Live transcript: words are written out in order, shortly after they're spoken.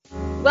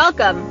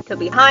Welcome to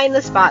Behind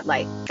the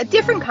Spotlight, a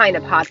different kind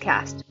of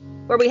podcast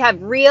where we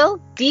have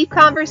real, deep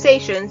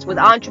conversations with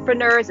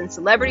entrepreneurs and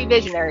celebrity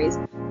visionaries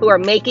who are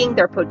making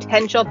their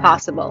potential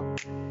possible.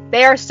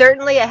 They are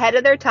certainly ahead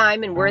of their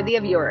time and worthy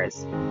of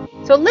yours.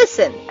 So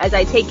listen as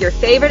I take your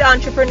favorite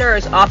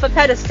entrepreneurs off a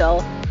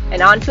pedestal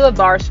and onto a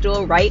bar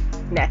stool right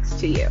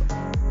next to you.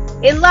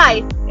 In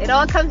life, it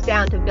all comes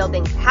down to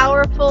building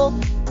powerful,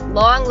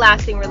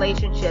 long-lasting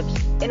relationships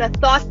in a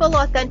thoughtful,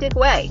 authentic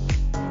way.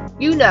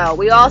 You know,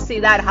 we all see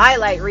that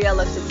highlight reel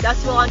of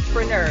successful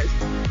entrepreneurs,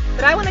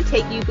 but I want to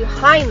take you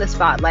behind the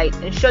spotlight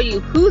and show you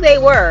who they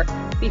were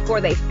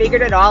before they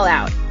figured it all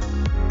out.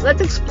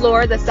 Let's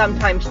explore the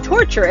sometimes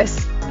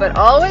torturous, but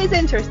always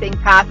interesting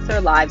paths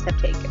their lives have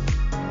taken.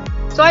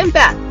 So I'm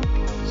Beth,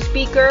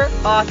 speaker,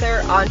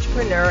 author,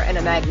 entrepreneur, and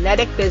a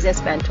magnetic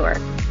business mentor.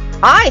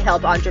 I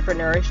help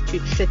entrepreneurs to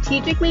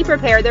strategically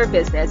prepare their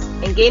business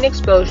and gain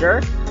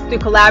exposure through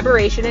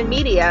collaboration and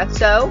media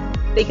so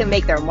they can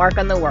make their mark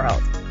on the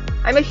world.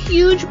 I'm a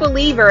huge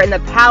believer in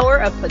the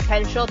power of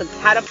potential to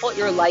catapult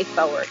your life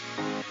forward.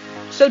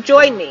 So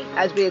join me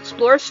as we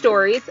explore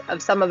stories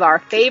of some of our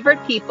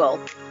favorite people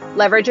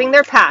leveraging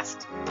their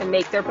past to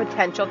make their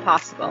potential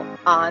possible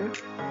on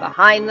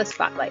Behind the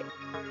Spotlight.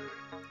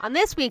 On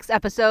this week's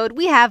episode,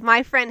 we have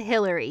my friend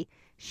Hillary.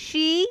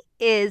 She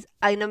is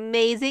an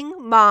amazing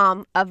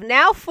mom of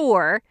now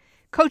 4,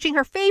 coaching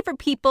her favorite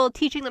people,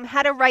 teaching them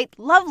how to write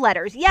love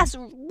letters. Yes,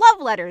 love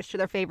letters to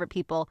their favorite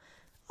people,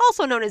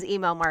 also known as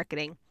email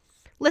marketing.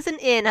 Listen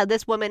in how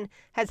this woman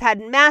has had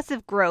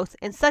massive growth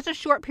in such a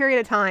short period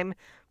of time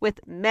with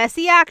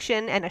messy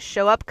action and a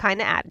show-up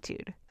kind of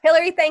attitude.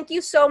 Hillary, thank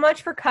you so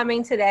much for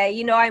coming today.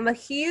 You know, I'm a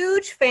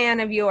huge fan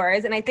of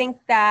yours, and I think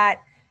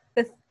that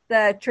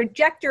the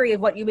trajectory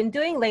of what you've been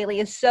doing lately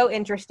is so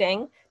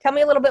interesting. Tell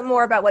me a little bit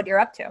more about what you're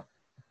up to.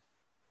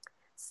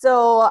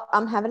 So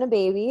I'm having a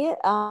baby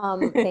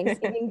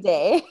Thanksgiving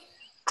Day.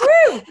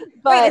 Woo!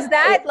 Wait, is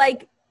that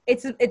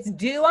it's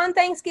due on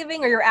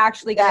Thanksgiving, or you're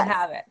actually going to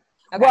have it?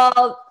 Okay.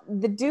 Well,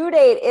 the due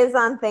date is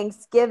on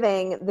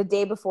Thanksgiving, the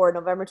day before,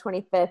 November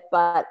 25th,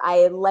 but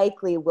I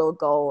likely will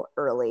go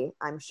early,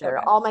 I'm sure.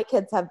 Okay. All my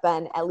kids have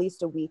been at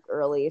least a week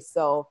early,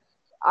 so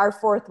our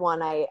 4th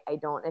one, I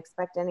don't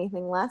expect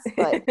anything less,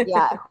 but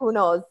yeah, who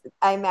knows?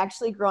 I'm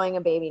actually growing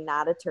a baby,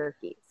 not a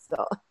turkey,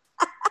 so.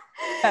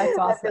 That's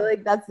awesome. I feel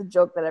like that's the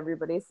joke that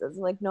everybody says.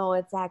 I'm like, no,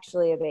 it's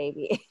actually a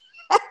baby.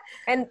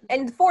 And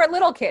 4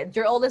 little kids,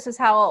 your oldest is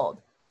how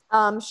old?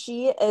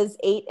 She is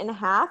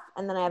 8.5,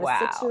 and then I have a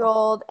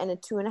 6-year-old and a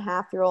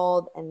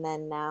 2.5-year-old, and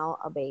then now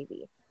a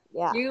baby.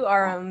 Yeah. You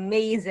are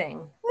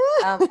amazing.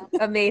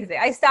 Amazing.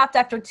 I stopped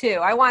after 2.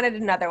 I wanted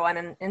another one,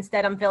 and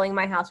instead I'm filling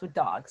my house with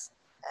dogs.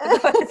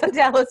 So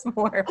tell us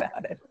more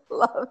about it.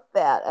 Love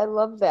that. I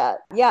love that.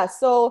 Yeah.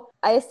 So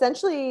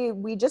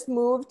we just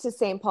moved to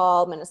St.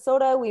 Paul,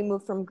 Minnesota. We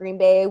moved from Green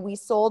Bay. We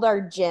sold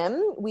our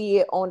gym.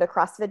 We owned a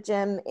CrossFit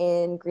gym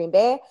in Green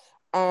Bay,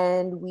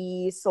 and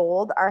we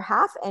sold our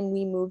half and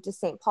we moved to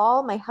St.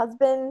 Paul. My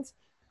husband,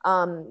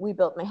 we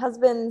built my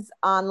husband's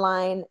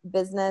online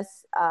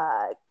business,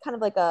 kind of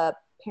like a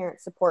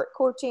parent support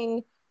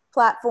coaching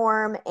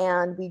platform,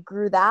 and we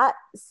grew that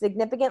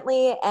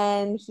significantly.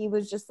 And he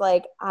was just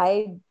like,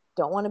 I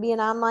don't want to be an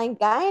online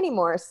guy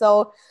anymore.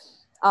 So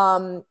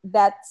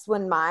that's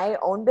when my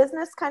own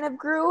business kind of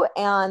grew.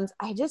 And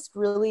I just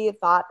really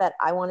thought that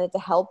I wanted to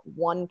help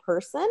one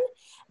person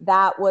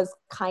that was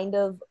kind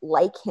of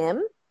like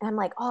him. And I'm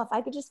like, oh, if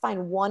I could just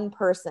find one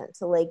person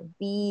to like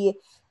be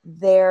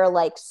their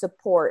like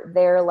support,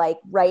 their like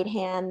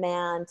right-hand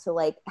man to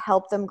like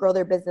help them grow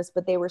their business,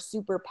 but they were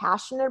super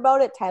passionate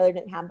about it. Tyler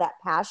didn't have that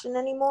passion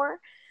anymore.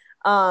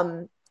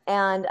 And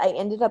I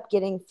ended up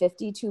getting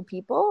 52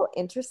 people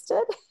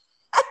interested.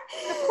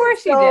 Of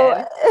course you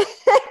did.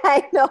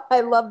 I know.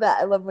 I love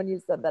that. I love when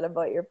you said that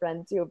about your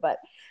friend too. But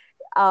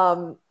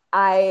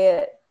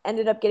I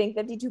ended up getting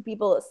 52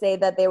 people say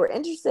that they were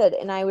interested.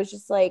 And I was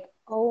just like,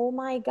 oh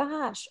my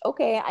gosh,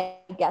 okay, I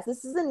guess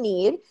this is a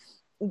need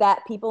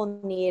that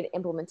people need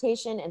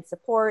implementation and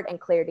support and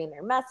clarity in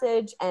their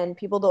message, and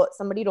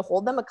somebody to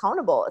hold them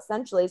accountable,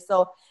 essentially.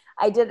 So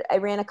I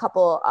ran a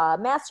couple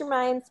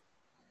masterminds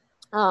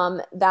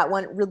that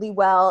went really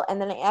well.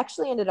 And then I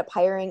actually ended up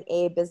hiring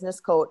a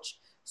business coach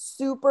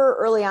super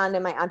early on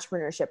in my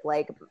entrepreneurship.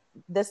 Like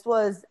this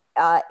was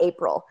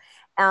April.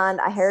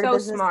 And I hired a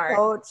business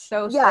coach.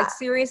 So yeah. Like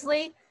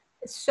seriously,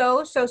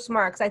 so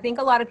smart. Because I think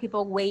a lot of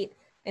people wait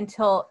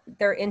until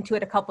they're into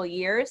it a couple of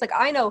years. Like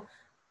I know,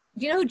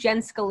 do you know who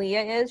Jen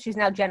Scalia is? She's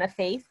now Jenna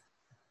Faith.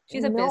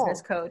 She's a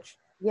business coach.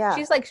 Yeah.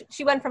 She's like,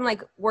 she went from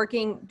like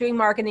doing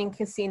marketing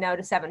casino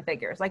to 7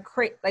 figures,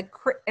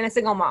 and a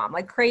single mom,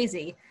 like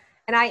crazy.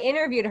 And I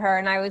interviewed her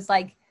and I was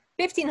like,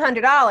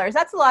 $1,500.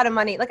 That's a lot of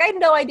money. Like I had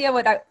no idea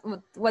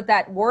what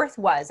that worth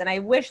was. And I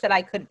wish that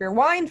I could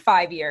rewind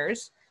 5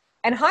 years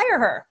and hire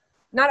her.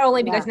 Not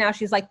only because now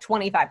she's like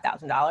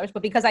 $25,000,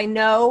 but because I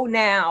know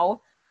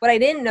now what I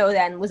didn't know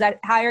then was that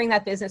hiring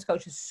that business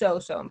coach is so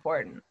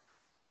important.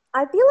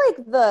 I feel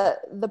like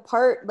the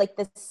part, like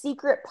the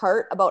secret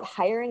part about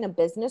hiring a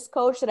business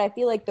coach that I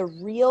feel like the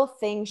real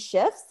thing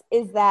shifts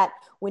is that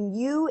when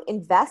you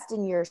invest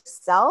in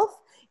yourself,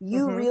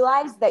 you Mm-hmm.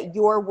 realize that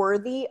you're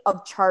worthy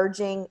of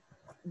charging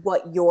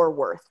what you're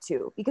worth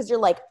to, because you're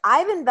like,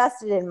 I've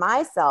invested in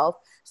myself,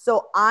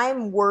 so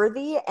I'm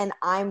worthy and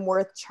I'm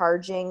worth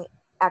charging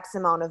X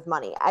amount of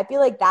money. I feel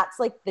like that's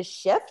like the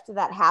shift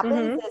that happens.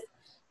 Mm-hmm. Is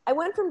I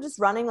went from just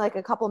running like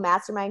a couple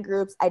mastermind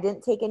groups. I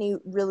didn't take any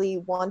really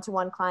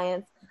one-to-one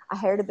clients. I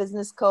hired a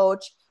business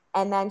coach.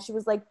 And then she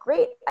was like,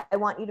 great, I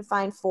want you to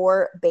find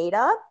 4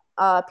 beta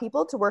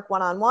people to work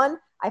one-on-one.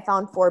 I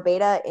found 4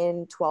 beta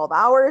in 12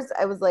 hours.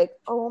 I was like,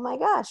 oh my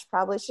gosh,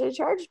 probably should have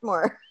charged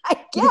more.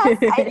 I guess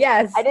I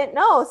Yes. didn't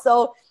know.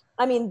 So,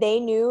 I mean, they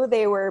knew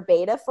they were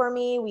beta for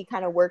me. We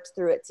kind of worked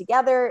through it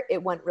together.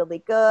 It went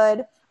really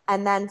good.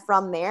 And then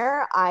from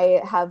there,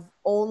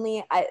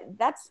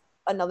 that's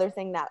another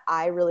thing that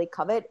I really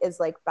covet is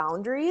like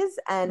boundaries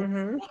and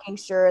Mm-hmm. making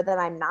sure that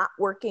I'm not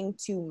working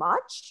too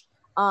much.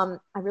 I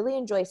really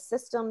enjoy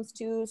systems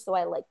too, so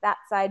I like that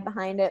side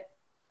behind it.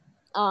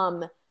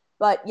 Um,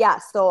 but yeah,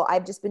 so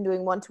I've just been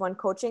doing one-to-one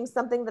coaching.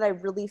 Something that I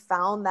really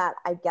found that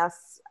I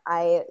guess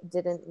I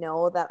didn't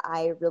know that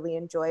I really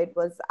enjoyed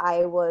was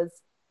I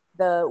was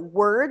the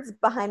words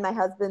behind my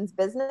husband's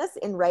business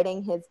in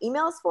writing his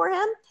emails for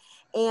him.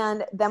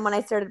 And then when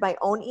I started my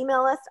own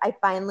email list, I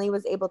finally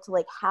was able to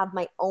like have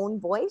my own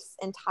voice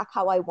and talk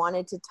how I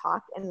wanted to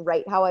talk and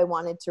write how I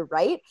wanted to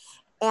write.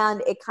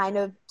 And it kind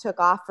of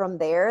took off from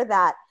there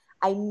that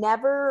I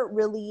never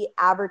really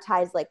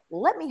advertised like,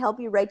 let me help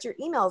you write your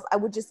emails. I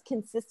would just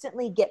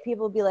consistently get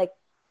people to be like,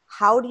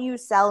 how do you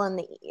sell in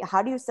your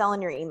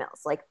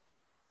emails? Like,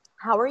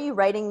 how are you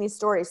writing these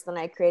stories? So then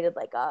I created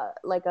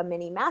like a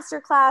mini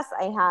masterclass.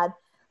 I had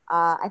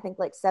I think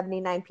like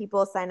 79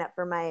 people sign up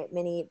for my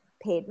mini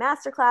paid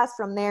masterclass.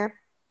 From there,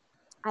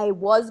 I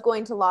was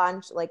going to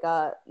launch like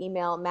a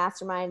email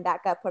mastermind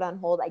that got put on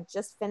hold. I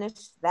just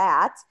finished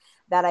that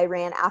I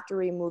ran after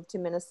we moved to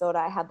Minnesota.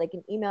 I had like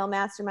an email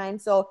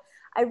mastermind. So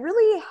I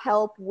really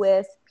help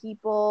with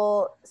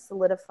people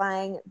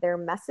solidifying their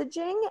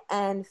messaging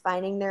and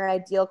finding their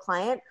ideal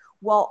client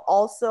while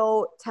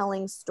also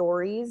telling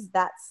stories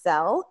that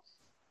sell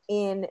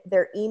in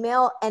their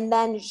email and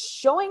then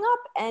showing up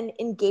and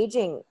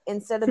engaging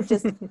instead of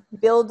just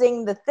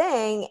building the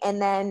thing and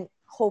then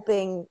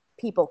hoping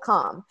people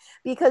come,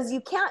 because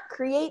you can't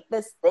create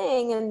this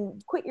thing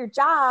and quit your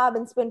job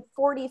and spend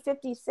 40,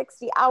 50,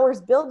 60 hours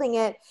building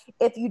it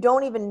if you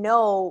don't even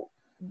know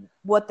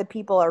what the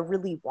people are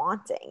really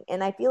wanting.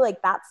 And I feel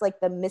like that's like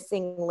the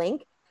missing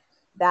link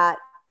that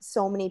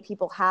so many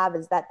people have,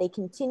 is that they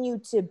continue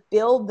to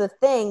build the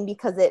thing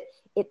because it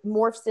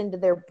morphs into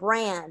their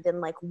brand and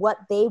like what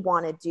they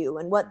want to do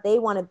and what they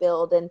want to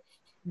build, and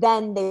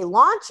then they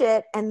launch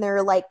it and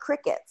they're like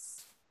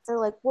crickets. They're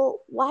like, well,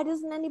 why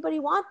doesn't anybody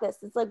want this?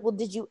 It's like, well,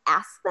 did you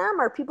ask them?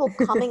 Are people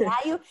coming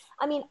at you?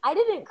 I mean, I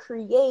didn't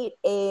create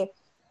a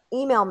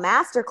email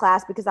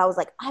masterclass because I was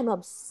like, I'm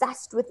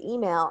obsessed with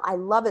email. I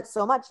love it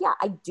so much. Yeah,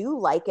 I do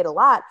like it a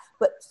lot.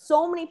 But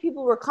so many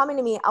people were coming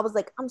to me. I was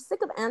like, I'm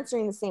sick of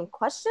answering the same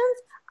questions.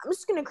 I'm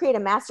just going to create a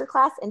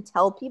masterclass and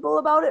tell people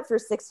about it for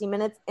 60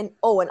 minutes and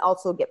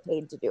also get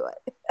paid to do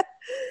it.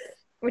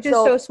 Which is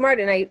So so smart.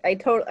 And I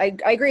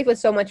agree with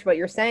so much what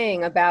you're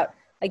saying about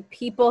like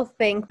people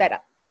think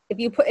that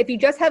if you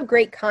just have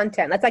great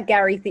content, that's like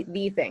Gary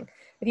Vee thing.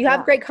 If you have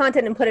yeah, great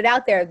content and put it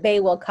out there,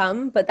 they will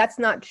come, but that's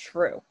not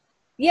true.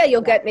 Yeah,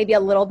 you'll yeah. get maybe a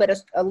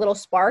little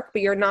spark,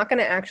 but you're not going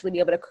to actually be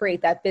able to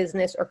create that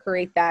business or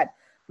create that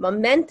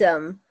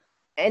momentum.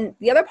 And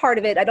the other part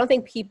of it, I don't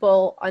think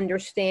people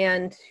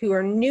understand who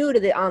are new to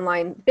the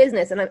online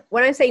business. And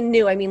when I say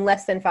new, I mean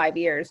less than 5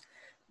 years.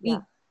 Yeah.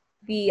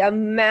 The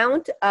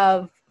amount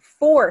of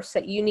force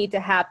that you need to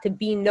have to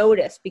be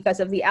noticed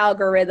because of the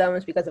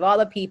algorithms, because of all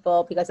the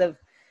people, because of,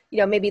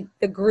 maybe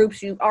the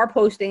groups you are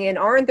posting in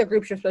aren't the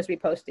groups you're supposed to be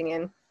posting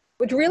in,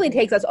 which really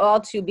takes us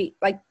all to be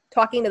like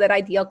talking to that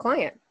ideal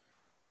client,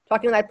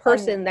 talking to that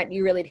person that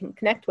you really can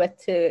connect with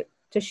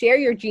to share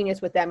your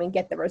genius with them and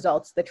get the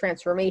results, the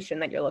transformation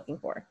that you're looking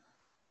for.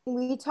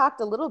 We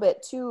talked a little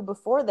bit too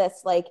before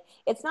this, like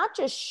it's not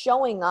just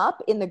showing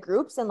up in the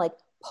groups and like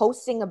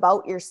posting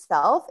about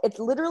yourself. It's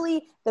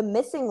literally the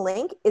missing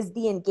link is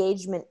the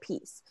engagement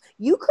piece.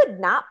 You could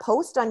not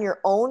post on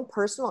your own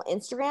personal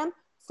Instagram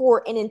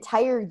for an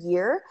entire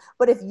year,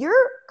 but if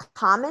you're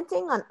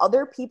commenting on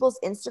other people's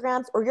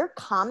Instagrams or you're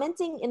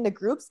commenting in the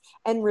groups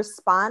and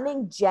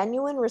responding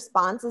genuine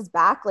responses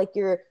back, like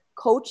you're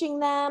coaching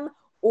them,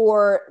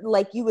 or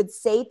like you would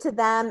say to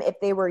them if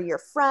they were your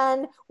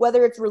friend,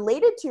 whether it's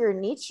related to your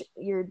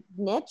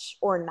niche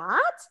or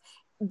not,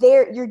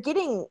 you're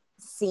getting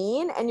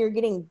seen and you're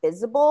getting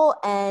visible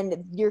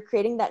and you're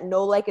creating that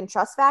know, like, and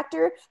trust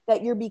factor,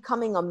 that you're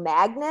becoming a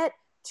magnet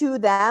to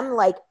them.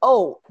 Like,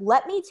 oh,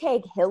 let me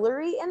tag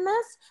Hillary in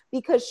this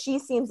because she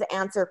seems to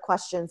answer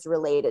questions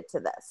related to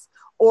this.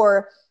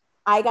 Or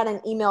I got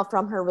an email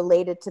from her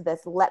related to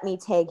this. Let me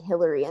tag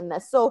Hillary in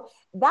this. So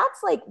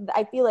that's like,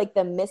 I feel like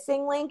the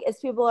missing link is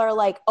people are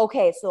like,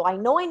 okay, so I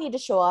know I need to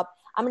show up.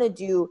 I'm going to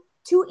do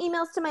 2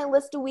 emails to my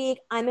list a week.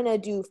 I'm going to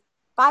do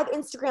 5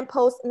 Instagram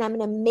posts, and I'm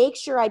going to make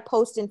sure I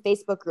post in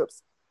Facebook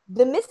groups.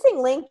 The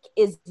missing link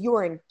is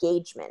your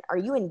engagement. Are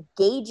you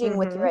engaging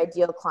with your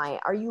ideal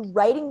client? Are you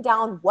writing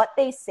down what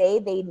they say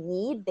they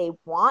need, they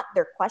want,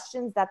 their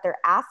questions that they're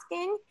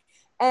asking,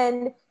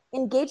 and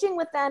engaging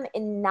with them,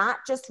 and not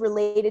just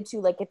related to,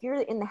 like, if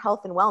you're in the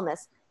health and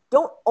wellness,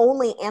 don't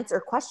only answer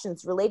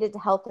questions related to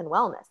health and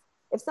wellness.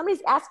 If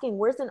somebody's asking,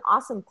 where's an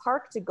awesome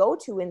park to go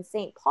to in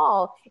St.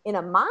 Paul in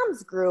a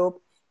mom's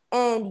group,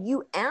 and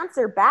you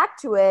answer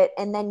back to it,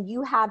 and then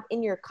you have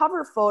in your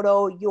cover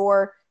photo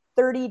your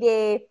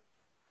 30-day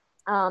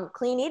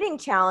clean eating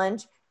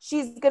challenge,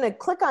 she's going to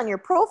click on your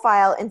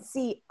profile and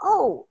see,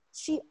 oh,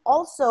 she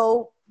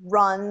also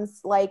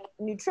runs like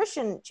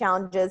nutrition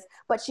challenges,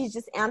 but she's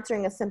just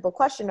answering a simple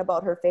question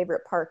about her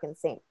favorite park in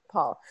St.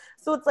 Paul.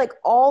 So it's like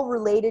all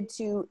related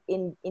to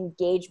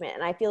engagement.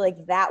 And I feel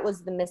like that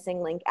was the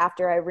missing link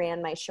after I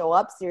ran my Show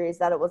Up series,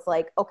 that it was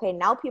like, okay,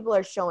 now people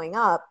are showing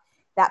up.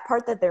 That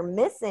part that they're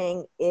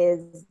missing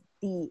is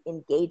the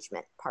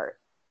engagement part.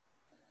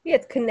 Yeah,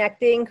 it's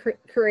connecting,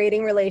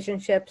 creating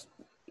relationships.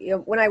 You know,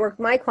 when I work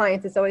with my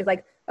clients, it's always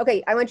like,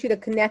 okay, I want you to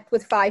connect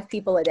with 5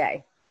 people a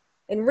day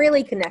and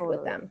really connect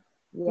with them.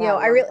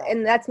 Yeah, you know,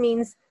 and that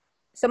means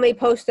somebody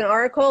posts an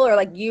article, or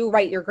like you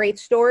write your great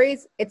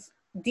stories. It's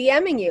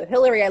DMing you,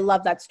 Hillary, I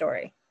love that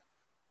story.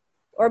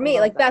 Or me,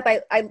 like Beth,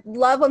 I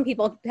love when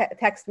people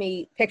text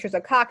me pictures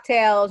of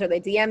cocktails, or they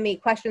DM me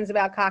questions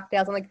about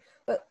cocktails. I'm like,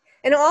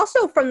 and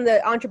also from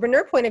the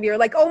entrepreneur point of view,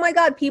 like, oh my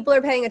God, people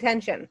are paying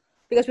attention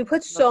because we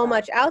put so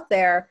much out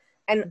there.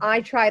 And I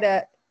try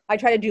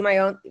to do my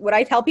own, what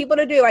I tell people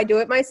to do, I do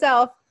it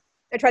myself.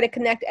 I try to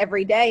connect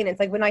every day. And it's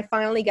like, when I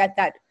finally get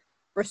that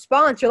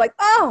response, you're like,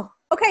 oh,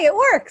 okay, it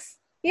works.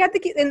 You have to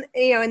keep, and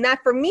you know, and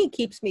that for me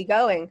keeps me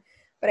going.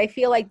 But I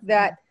feel like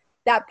that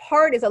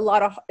part is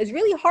is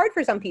really hard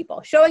for some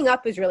people. Showing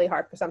up is really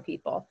hard for some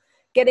people.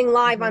 Getting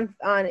live on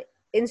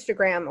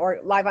Instagram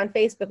or live on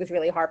Facebook is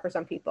really hard for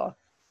some people.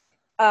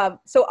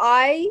 So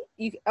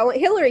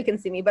Hillary can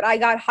see me, but I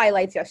got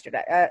highlights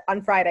yesterday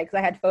on Friday because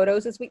I had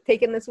photos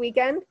taken this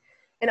weekend,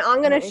 and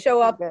I'm going to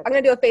show up. I'm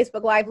going to do a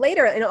Facebook Live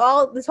later. And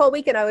this whole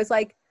weekend, I was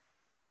like,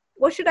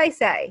 what should I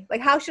say?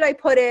 Like, how should I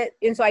put it?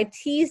 And so I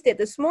teased it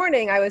this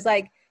morning. I was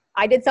like,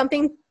 I did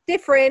something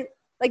different,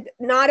 like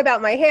not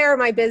about my hair,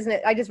 my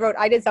business. I just wrote,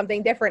 I did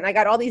something different. I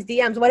got all these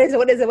DMs. What is it?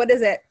 What is it? What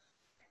is it?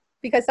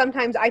 Because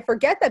sometimes I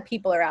forget that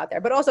people are out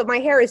there, but also my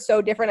hair is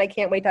so different. I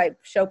can't wait to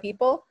show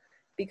people.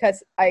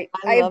 Because I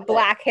have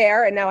black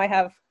hair, and now I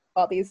have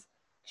all these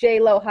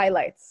J-Lo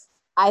highlights.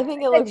 I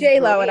think it looks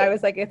J-Lo, great. And I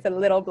was like, it's a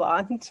little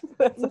blonde.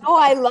 No,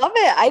 I love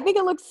it. I think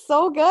it looks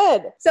so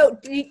good. So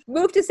you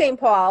moved to St.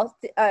 Paul.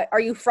 Are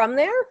you from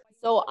there?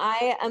 So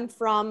I am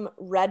from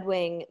Red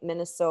Wing,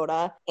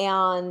 Minnesota,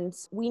 and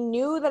we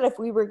knew that if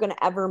we were going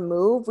to ever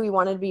move, we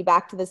wanted to be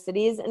back to the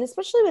cities, and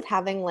especially with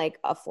having like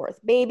a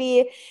 4th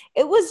baby,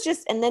 it was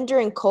just, and then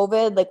during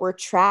COVID, like we're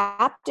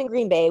trapped in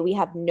Green Bay. We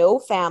have no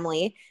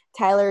family.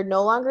 Tyler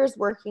no longer is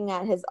working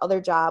at his other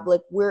job.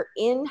 Like we're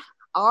in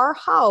our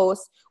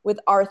house with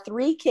our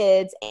 3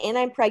 kids, and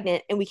I'm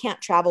pregnant, and we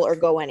can't travel or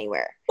go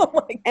anywhere. Oh my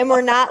God. And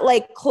we're not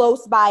like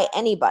close by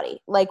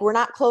anybody. Like we're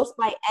not close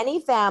by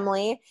any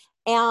family.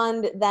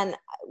 And then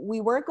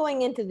we weren't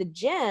going into the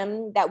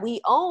gym that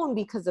we own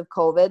because of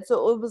COVID.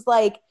 So it was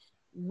like,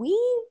 we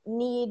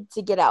need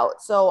to get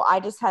out. So I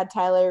just had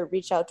Tyler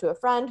reach out to a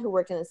friend who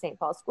worked in the St.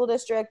 Paul School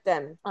District,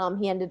 and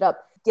he ended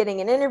up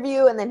getting an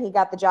interview, and then he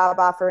got the job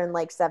offer in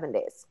like 7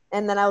 days.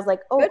 And then I was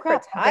like, oh, good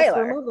crap, I guess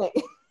we're moving.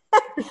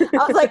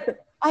 I was like,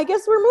 I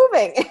guess we're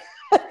moving.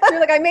 You're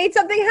like, I made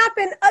something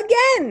happen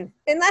again.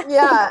 And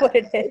that's what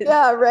it is.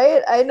 Yeah,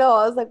 right? I know.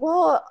 I was like,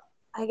 well,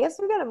 I guess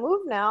we got to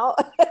move now.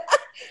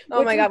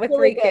 Oh my God, with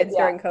 3 kids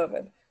during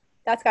COVID.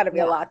 That's got to be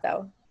a lot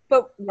though.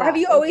 But have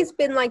you always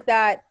been like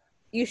that,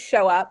 you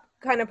show up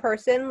kind of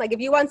person? Like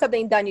if you want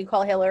something done, you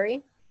call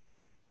Hillary?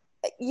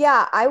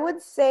 Yeah, I would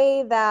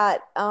say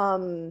that,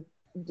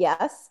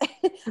 yes.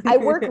 I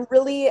work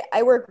really,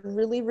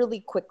 really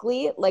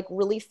quickly, like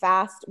really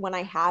fast when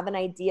I have an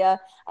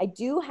idea. I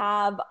do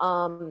have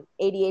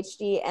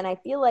ADHD, and I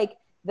feel like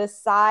the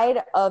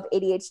side of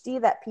ADHD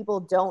that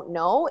people don't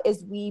know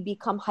is we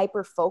become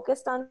hyper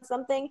focused on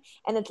something,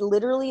 and it's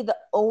literally the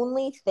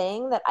only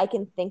thing that I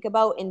can think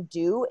about and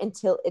do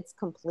until it's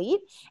complete.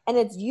 And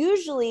it's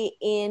usually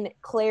in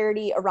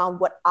clarity around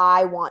what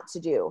I want to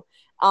do.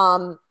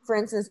 For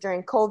instance,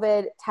 during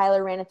COVID,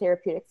 Tyler ran a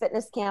therapeutic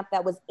fitness camp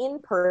that was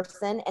in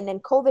person, and then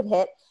COVID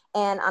hit.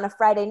 And on a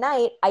Friday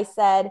night, I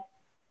said,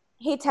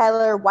 hey,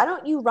 Tyler, why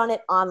don't you run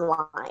it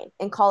online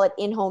and call it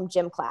in-home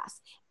gym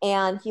class?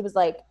 And he was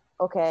like,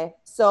 okay.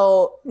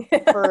 So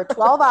for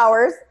 12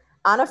 hours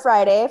on a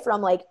Friday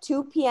from like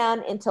 2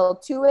 p.m. until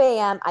 2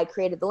 a.m., I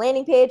created the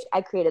landing page.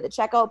 I created the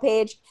checkout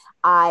page.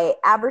 I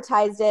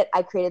advertised it.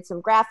 I created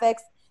some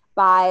graphics.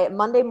 by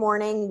Monday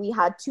morning, we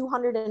had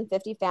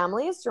 250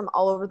 families from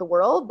all over the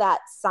world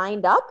that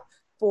signed up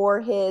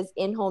for his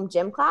in-home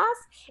gym class.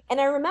 And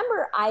I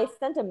remember I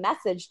sent a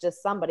message to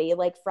somebody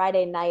like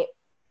Friday night,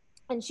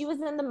 and she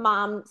was in the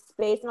mom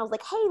space, and I was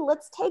like, hey,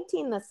 let's tag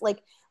team this.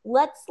 Like,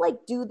 let's like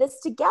do this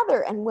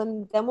together, and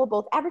then we'll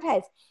both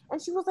advertise. And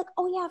she was like,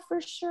 oh yeah,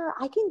 for sure,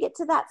 I can get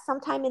to that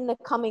sometime in the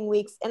coming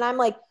weeks. And I'm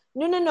like,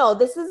 no,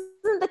 this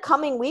isn't the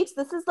coming weeks,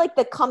 this is like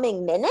the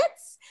coming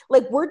minutes.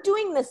 Like, we're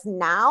doing this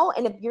now,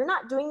 and if you're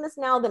not doing this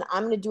now, then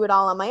I'm going to do it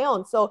all on my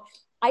own. So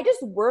I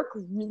just work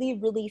really,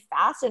 really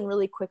fast and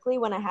really quickly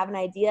when I have an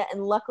idea.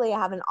 And luckily I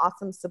have an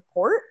awesome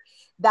support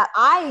that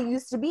I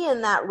used to be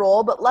in that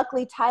role, but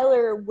luckily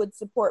Tyler would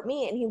support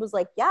me, and he was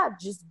like, yeah,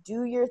 just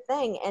do your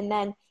thing. And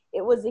then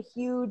it was a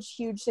huge,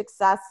 huge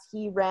success.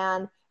 He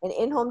ran an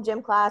in-home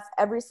gym class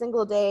every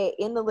single day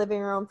in the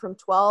living room from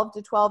 12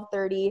 to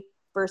 12:30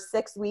 for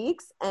 6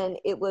 weeks. And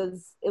it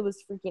was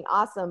freaking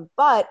awesome.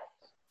 But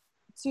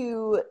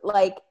to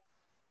like,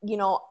 you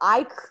know,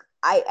 I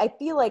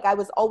feel like I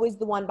was always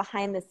the one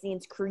behind the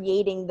scenes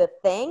creating the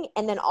thing.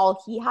 And then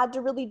all he had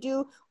to really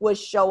do was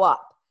show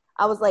up.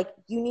 I was like,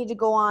 you need to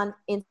go on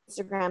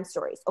Instagram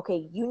stories.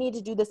 Okay, you need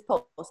to do this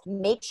post.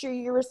 Make sure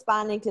you're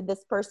responding to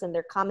this person.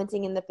 They're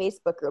commenting in the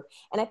Facebook group.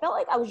 And I felt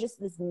like I was just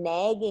this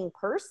nagging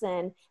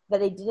person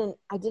that I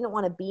didn't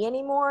want to be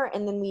anymore.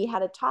 And then we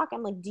had a talk.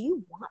 I'm like, do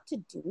you want to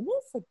do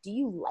this? Like, do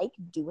you like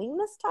doing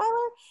this,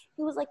 Tyler?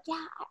 He was like,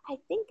 yeah, I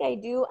think I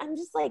do. I'm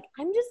just like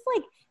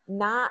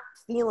not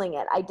feeling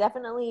it. I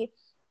definitely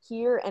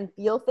hear and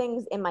feel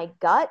things in my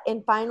gut.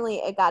 And finally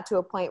it got to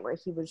a point where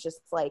he was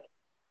just like,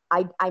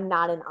 I'm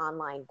not an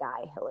online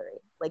guy, Hillary.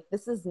 Like,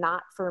 this is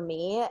not for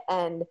me.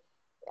 And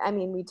I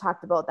mean, we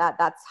talked about that.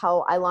 That's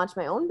how I launched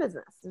my own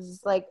business. It's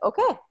just like,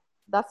 okay,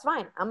 that's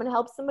fine. I'm going to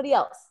help somebody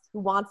else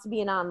who wants to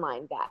be an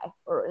online guy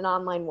or an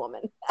online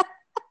woman.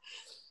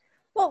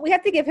 Well, we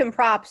have to give him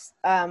props.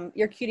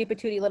 Your cutie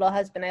patootie little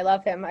husband, I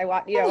love him.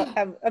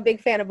 I'm a big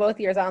fan of both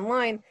yours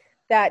online,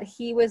 that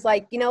he was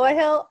like, you know what,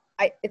 Hill,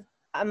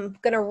 I'm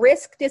going to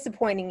risk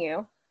disappointing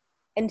you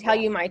and tell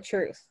you my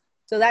truth.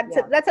 So that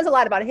says a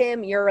lot about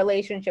him, your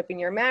relationship, and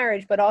your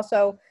marriage, but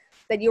also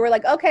that you were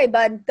like, okay,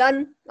 bud,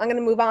 done. I'm going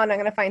to move on. I'm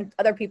going to find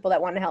other people that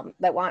want to help,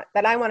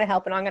 that I want to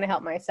help, and I'm going to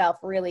help myself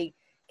really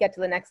get to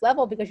the next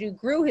level, because you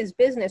grew his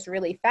business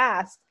really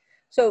fast.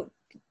 So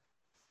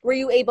were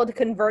you able to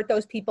convert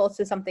those people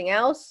to something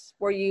else?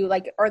 Were you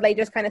like, or are they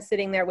just kind of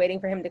sitting there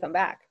waiting for him to come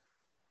back?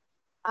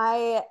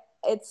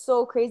 It's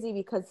so crazy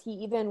because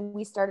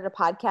we started a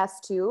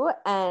podcast too,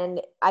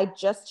 and I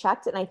just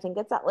checked, and I think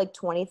it's at like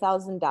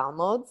 20,000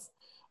 downloads.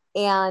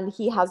 And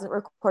he hasn't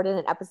recorded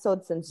an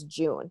episode since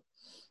June.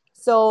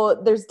 So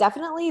there's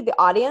definitely, the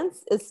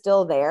audience is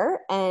still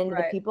there, and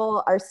the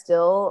people are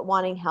still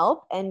wanting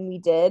help. And we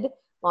did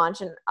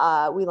launch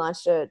we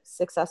launched a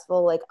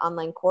successful like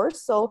online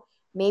course. So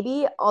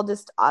maybe I'll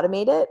just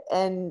automate it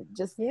and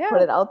just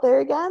put it out there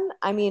again.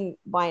 I mean,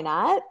 why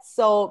not?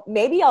 So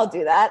maybe I'll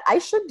do that. I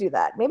should do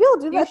that. Maybe I'll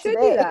do that today. You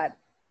should do that.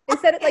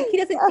 Instead of like, he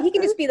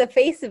can just be the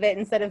face of it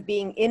instead of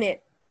being in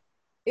it.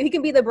 He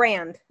can be the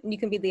brand, and you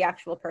can be the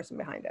actual person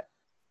behind it.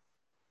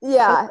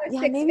 Yeah.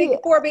 Maybe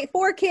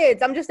four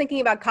kids. I'm just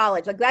thinking about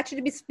college. Like, that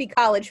should be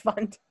college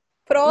fund.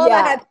 Put all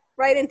that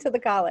right into the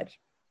college.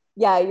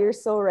 Yeah, you're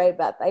so right,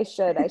 Beth. I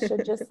should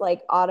just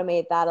like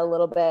automate that a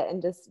little bit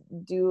and just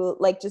do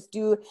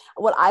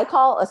what I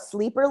call a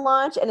sleeper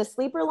launch. And a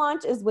sleeper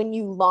launch is when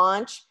you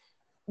launch,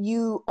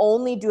 you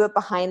only do it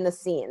behind the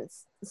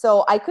scenes.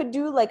 So I could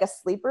do like a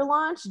sleeper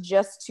launch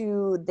just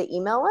to the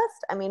email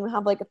list. I mean, we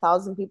have like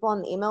 1,000 people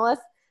on the email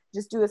list.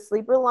 Just do a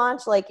sleeper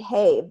launch. Like,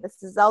 hey,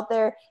 this is out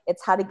there.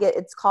 It's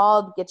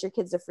called Get Your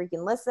Kids to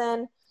Freaking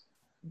Listen.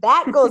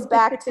 That goes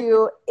back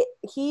to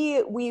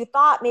we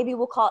thought maybe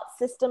we'll call it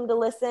System to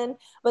Listen.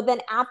 But then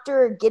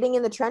after getting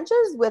in the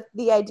trenches with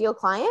the ideal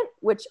client,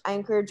 which I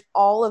encourage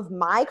all of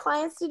my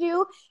clients to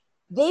do,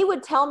 they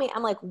would tell me,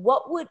 I'm like,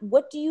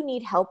 what do you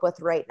need help with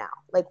right now?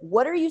 Like,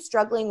 what are you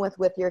struggling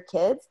with your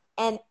kids?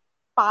 And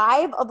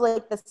 5 of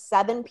like the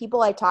 7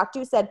 people I talked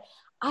to said,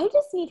 I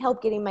just need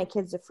help getting my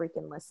kids to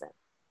freaking listen.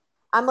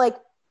 I'm like,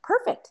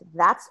 perfect.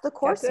 That's the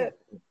course.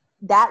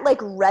 That like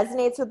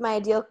resonates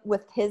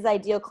with his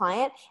ideal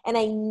client. And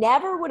I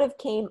never would have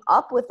came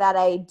up with that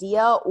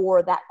idea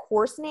or that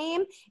course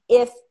name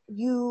if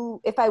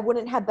I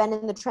wouldn't have been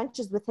in the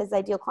trenches with his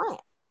ideal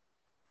client.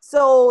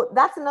 So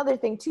that's another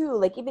thing too,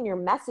 like even your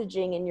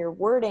messaging and your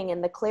wording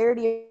and the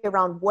clarity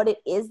around what it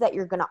is that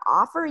you're going to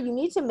offer, you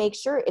need to make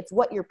sure it's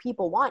what your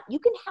people want. You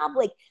can have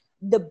like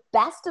the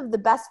best of the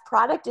best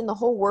product in the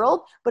whole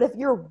world, but if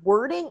your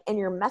wording and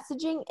your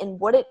messaging and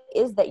what it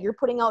is that you're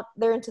putting out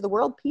there into the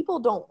world, people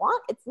don't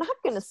want, it's not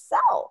going to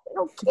sell. They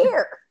don't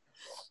care.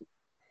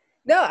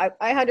 No,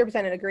 I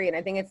 100% agree. And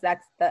I think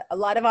a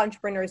lot of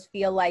entrepreneurs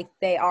feel like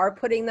they are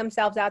putting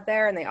themselves out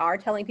there and they are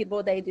telling people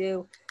what they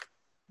do,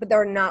 but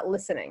they're not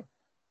listening.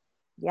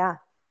 Yeah.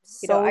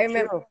 I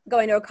remember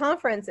going to a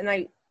conference, and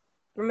I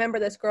remember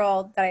this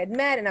girl that I had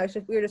met, and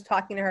we were just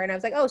talking to her, and I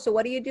was like, oh, so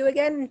what do you do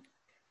again?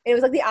 And it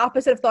was like the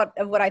opposite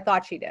of what I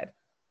thought she did.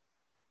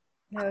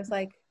 And I was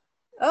like,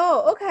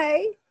 oh,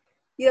 okay.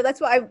 You know,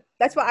 that's why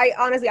I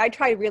honestly, I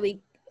try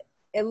really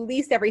at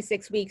least every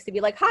 6 weeks to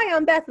be like, hi,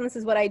 I'm Beth and this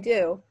is what I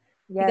do.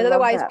 Yeah, I Because love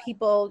otherwise that.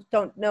 people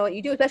don't know what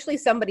you do, especially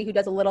somebody who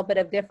does a little bit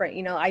of different.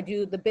 You know, I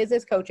do the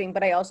business coaching,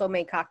 but I also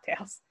make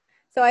cocktails.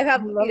 So I I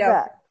have, love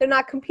that. they're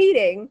not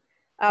competing.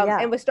 Yeah.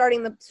 And with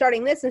starting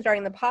this and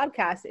starting the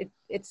podcast,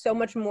 it's so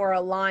much more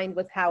aligned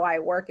with how I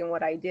work and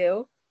what I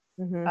do.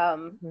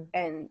 Mm-hmm.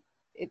 And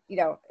it,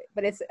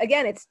 but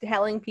it's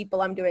telling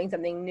people I'm doing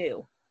something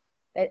new.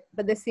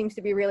 But this seems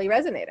to be really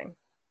resonating.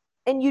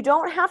 And you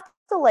don't have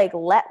to like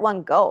let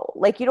one go.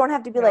 Like you don't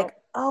have to be No. like,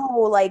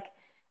 oh, like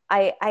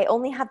I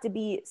only have to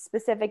be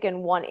specific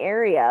in one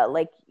area.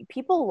 Like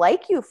people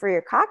like you for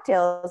your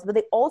cocktails, but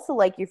they also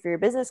like you for your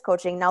business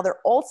coaching. Now they're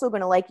also going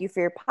to like you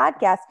for your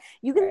podcast.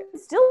 You can Right.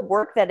 still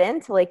work that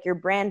into like your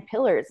brand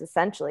pillars,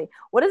 essentially.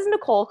 What does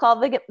Nicole call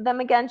them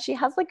again? She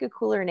has like a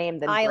cooler name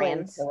than brand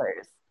Islands.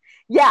 pillars.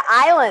 Yeah,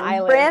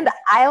 islands, brand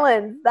Islands.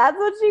 islands. That's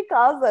what she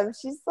calls them.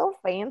 She's so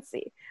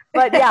fancy.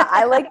 But yeah,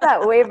 I like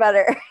that way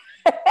better.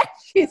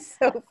 She's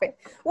so fancy.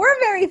 We're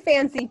very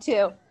fancy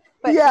too,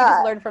 but we Yeah.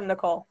 just learned from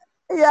Nicole.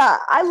 Yeah,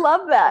 I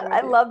love that. We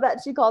I do. love that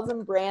she calls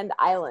them brand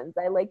islands.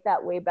 I like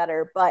that way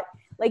better. But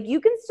like you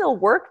can still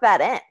work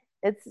that in.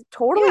 It's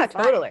totally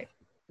fine. Totally.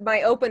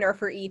 My opener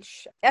for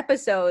each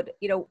episode,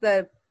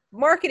 the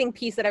marketing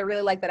piece that I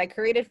really like that I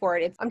created for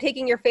it, I'm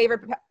taking your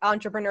favorite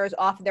entrepreneurs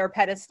off their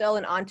pedestal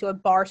and onto a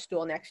bar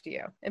stool next to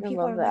you. And I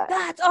people love are that. like,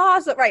 that's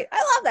awesome. Right. I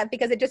love that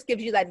because it just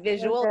gives you that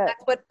visual. Okay.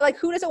 That's what, like,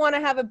 who doesn't want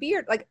to have a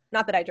beer? Like,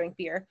 not that I drink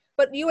beer,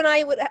 but you and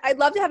I'd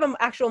love to have an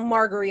actual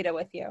margarita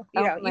with you.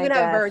 You Oh my can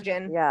have gosh.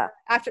 virgin. Yeah.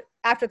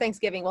 After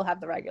Thanksgiving, we'll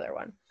have the regular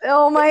one.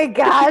 Oh my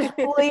gosh,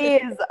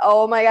 please.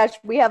 Oh my gosh.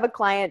 We have a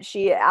client.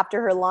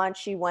 After her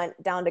launch, she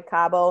went down to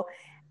Cabo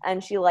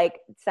and she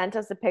like sent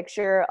us a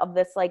picture of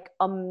this like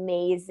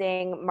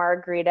amazing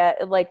margarita.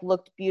 It like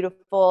looked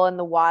beautiful and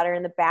the water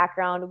in the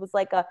background. It was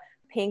like a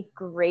pink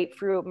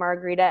grapefruit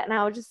margarita. And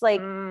I was just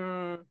like,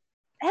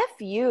 F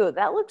you.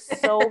 That looks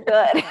so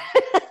good.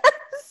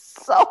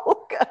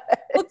 So good.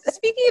 Well,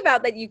 speaking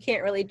about that, you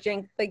can't really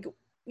drink, like,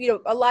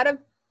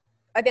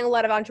 I think a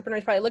lot of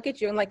entrepreneurs probably look at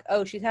you and like,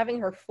 oh, she's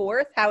having her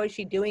fourth. How is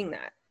she doing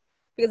that?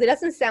 Because it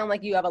doesn't sound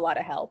like you have a lot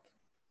of help.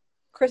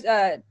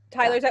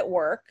 Tyler's at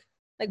work.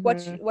 Like,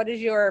 what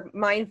is your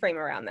mind frame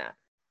around that?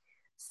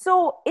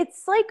 So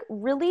it's like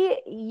really,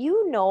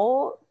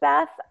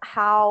 Beth,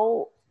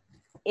 how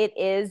it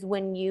is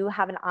when you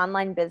have an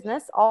online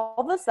business. All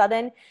of a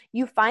sudden,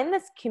 you find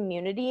this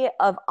community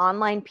of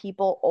online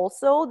people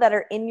also that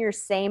are in your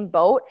same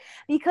boat.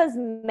 Because,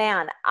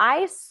 man,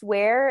 I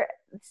swear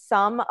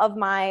some of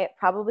my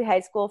probably high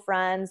school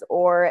friends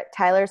or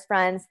Tyler's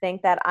friends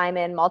think that I'm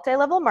in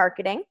multi-level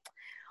marketing,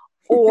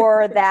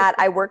 or that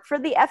I work for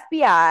the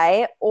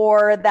FBI,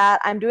 or that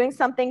I'm doing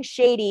something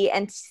shady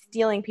and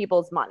stealing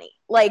people's money.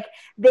 Like,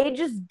 they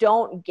just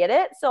don't get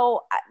it.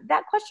 So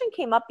that question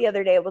came up the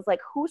other day. It was like,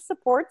 who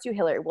supports you,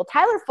 Hillary? Well,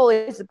 Tyler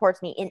fully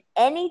supports me in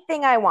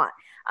anything I want.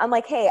 I'm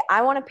like, hey,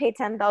 I want to pay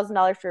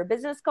 $10,000 for a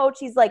business coach.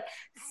 He's like,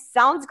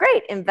 sounds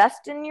great.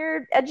 Invest in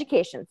your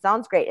education.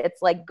 Sounds great.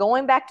 It's like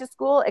going back to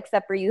school,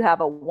 except for you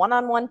have a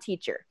one-on-one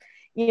teacher,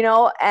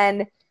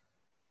 and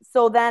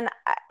so then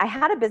I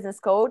had a business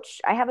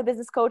coach. I have a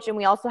business coach, and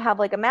we also have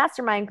like a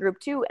mastermind group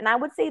too. And I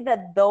would say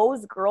that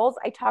those girls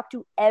I talk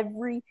to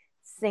every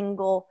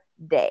single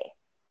day.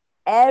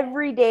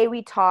 Every day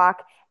we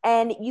talk,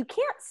 and you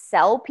can't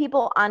sell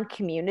people on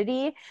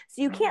community.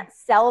 So you can't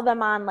sell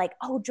them on like,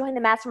 oh, join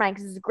the mastermind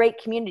because it's a great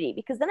community,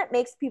 because then it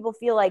makes people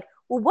feel like,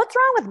 well, what's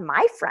wrong with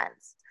my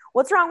friends?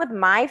 What's wrong with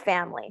my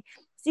family?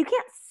 So you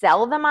can't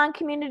sell them on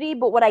community,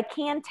 but what I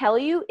can tell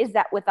you is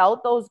that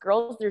without those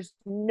girls, there's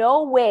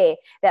no way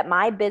that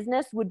my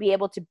business would be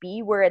able to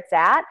be where it's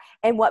at.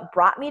 And what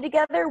brought me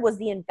together was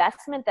the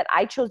investment that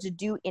I chose to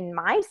do in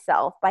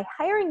myself by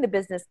hiring the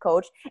business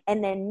coach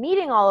and then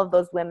meeting all of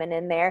those women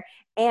in there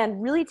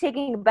and really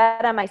taking a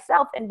bet on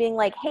myself and being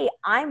like, hey,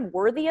 I'm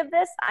worthy of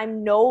this. I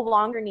no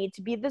longer need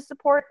to be the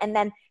support. And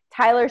then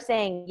Tyler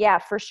saying, yeah,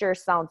 for sure.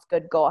 Sounds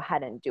good. Go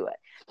ahead and do it.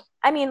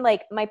 I mean,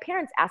 like, my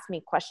parents ask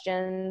me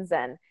questions,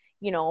 and,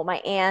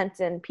 my aunt,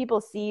 and people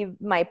see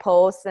my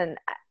posts, and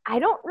I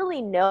don't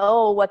really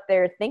know what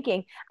they're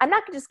thinking. I'm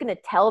not just going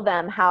to tell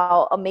them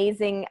how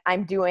amazing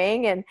I'm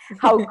doing and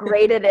how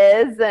great it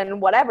is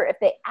and whatever. If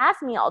they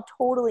ask me, I'll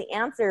totally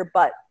answer.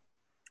 But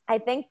I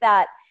think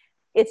that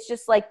it's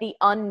just like the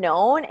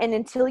unknown. And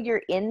until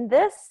you're in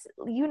this,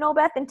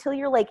 Beth, until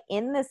you're like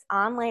in this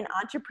online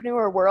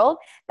entrepreneur world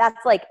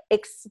that's like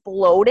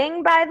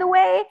exploding, by the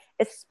way,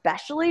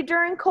 especially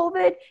during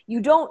COVID,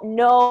 you don't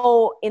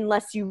know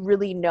unless you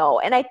really know.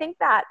 And I think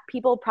that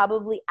people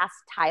probably ask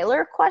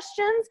Tyler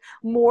questions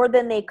more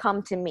than they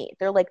come to me.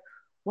 They're like,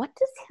 what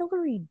does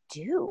Hillary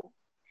do?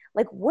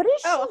 Like, what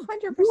is she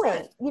 100%.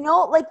 doing?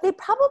 Like they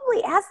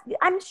probably ask,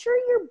 I'm sure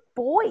your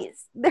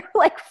boys, they're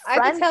like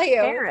friends, I can tell you,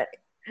 parents.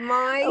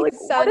 my Like,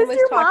 son what does was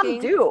your talking.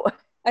 Mom do?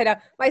 I know.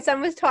 My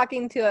son was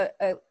talking to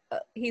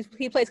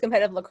he plays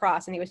competitive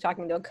lacrosse, and he was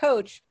talking to a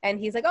coach, and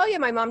he's like, oh yeah,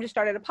 my mom just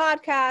started a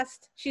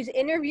podcast.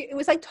 It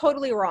was like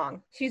totally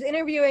wrong. She's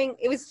interviewing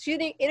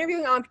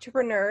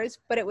entrepreneurs,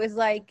 but it was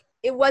like,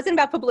 it wasn't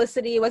about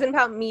publicity. It wasn't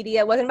about media.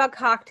 It wasn't about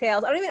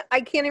cocktails.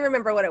 I can't even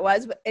remember what it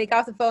was, but he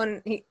got off the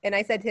phone and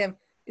I said to him,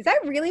 is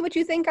that really what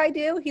you think I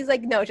do? He's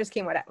like, no, it just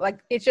came out. Like,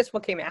 it's just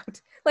what came out.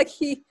 Like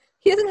he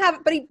doesn't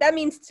have, but that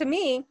means to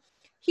me,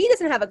 he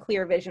doesn't have a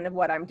clear vision of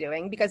what I'm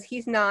doing because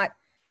he's not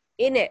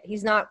in it.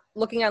 He's not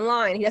looking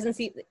online.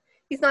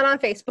 He's not on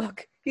Facebook.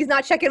 He's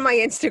not checking my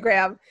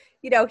Instagram.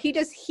 He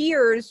just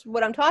hears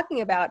what I'm talking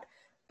about.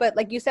 But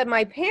like you said,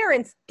 my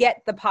parents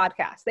get the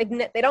podcast.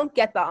 They don't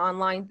get the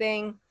online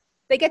thing.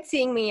 They get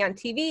seeing me on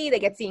TV. They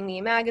get seeing me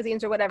in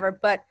magazines or whatever.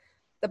 But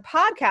the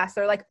podcast,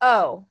 they're like,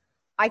 oh,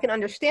 I can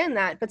understand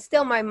that. But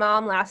still, my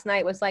mom last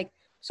night was like,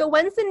 so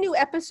when's the new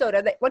episode?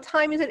 What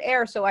time does it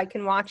air so I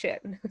can watch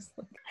it?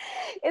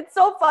 It's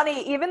so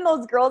funny. Even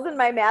those girls in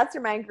my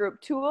mastermind group,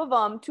 two of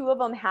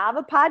them have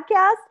a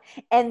podcast,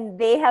 and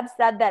they have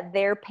said that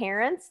their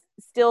parents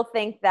still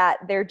think that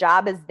their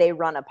job is they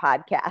run a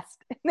podcast.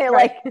 They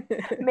right.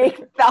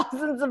 Make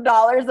thousands of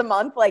dollars a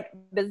month, like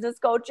business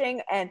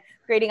coaching and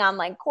creating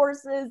online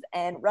courses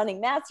and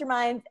running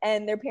masterminds.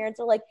 And their parents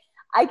are like,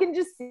 I can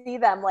just see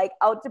them like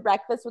out to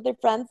breakfast with their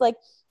friends, like,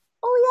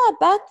 oh yeah,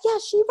 Beth, yeah,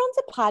 she runs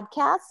a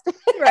podcast.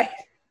 Right.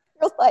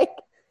 You're like,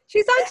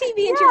 she's on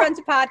TV and she runs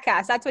a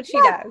podcast. That's what she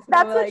does.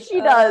 That's what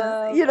she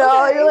does. Okay.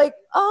 You're like,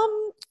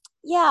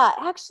 yeah,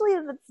 actually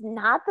it's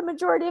not the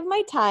majority of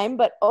my time,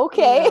 but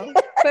okay.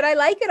 But I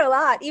like it a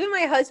lot. Even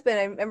my husband,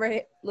 I remember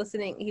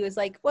listening, he was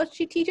like, well,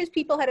 she teaches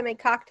people how to make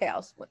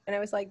cocktails. And I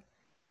was like,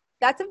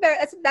 that's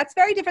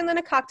very different than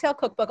a cocktail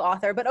cookbook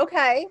author, but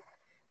okay.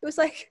 It was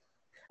like,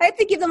 I had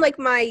to give them like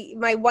my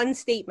one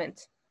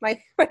statement,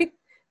 my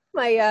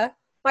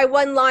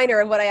one liner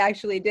of what I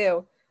actually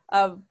do.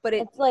 But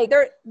it's like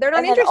they're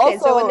not interested. Also,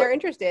 so when they're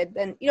interested,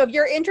 then if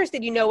you're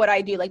interested, you know what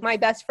I do. Like my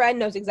best friend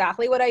knows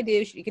exactly what I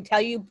do. She can tell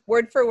you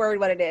word for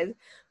word what it is.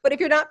 But if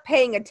you're not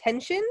paying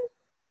attention,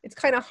 it's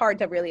kind of hard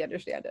to really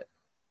understand it.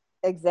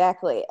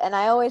 Exactly. And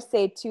I always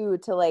say too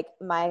to like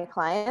my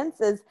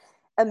clients is,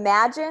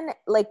 imagine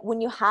like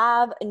when you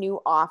have a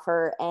new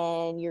offer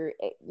and you're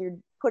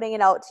putting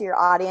it out to your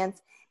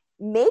audience,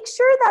 make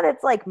sure that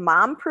it's like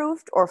mom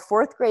proofed or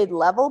fourth grade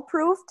level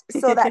proofed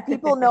so that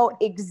people know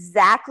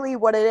exactly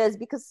what it is.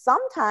 Because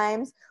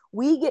sometimes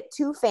we get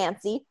too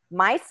fancy,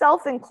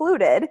 myself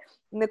included.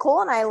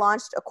 Nicole and I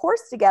launched a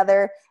course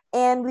together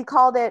and we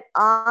called it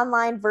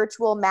Online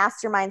Virtual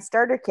Mastermind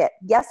Starter Kit.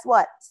 Guess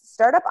what?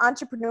 Startup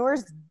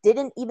entrepreneurs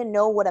didn't even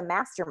know what a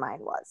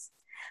mastermind was.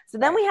 So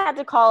then we had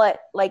to call it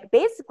like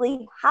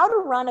basically how to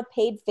run a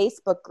paid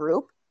Facebook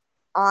group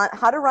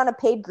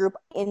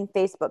in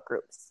Facebook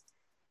groups.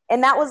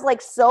 And that was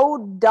like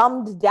so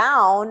dumbed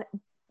down,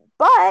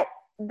 but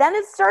then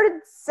it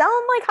started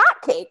selling like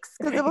hotcakes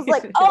because it was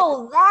like,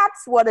 oh,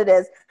 that's what it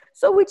is.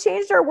 So we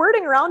changed our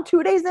wording around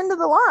 2 days into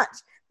the launch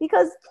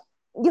because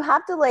you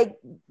have to like,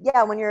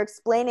 when you're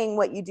explaining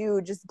what you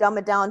do, just dumb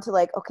it down to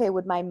like, okay,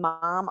 would my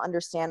mom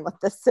understand what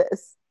this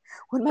is?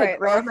 Would my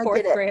grandma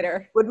get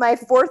it? Would my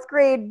fourth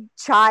grade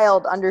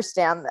child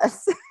understand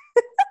this?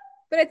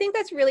 But I think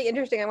that's really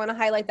interesting. I want to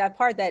highlight that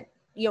part that,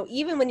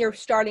 even when you're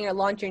starting or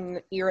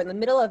launching, you're in the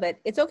middle of it,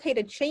 it's okay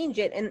to change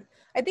it. And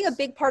I think a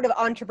big part of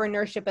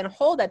entrepreneurship and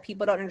whole that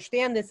people don't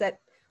understand is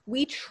that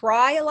we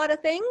try a lot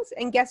of things.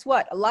 And guess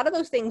what? A lot of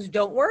those things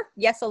don't work.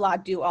 Yes, a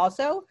lot do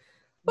also.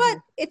 But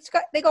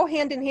they go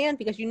hand in hand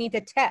because you need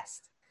to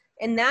test.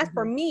 And that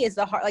for me is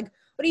the hard, like,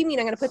 what do you mean?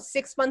 I'm going to put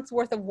 6 months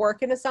worth of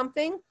work into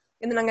something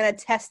and then I'm going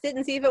to test it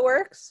and see if it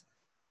works.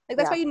 Like,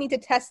 that's why you need to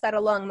test that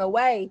along the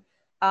way.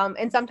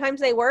 And sometimes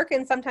they work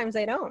and sometimes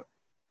they don't.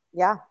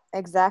 Yeah,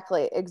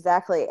 exactly.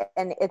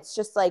 And it's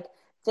just like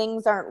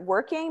things aren't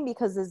working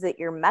because is it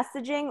your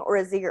messaging or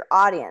is it your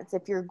audience?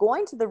 If you're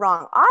going to the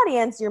wrong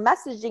audience, your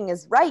messaging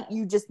is right.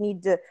 You just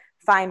need to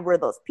find where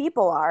those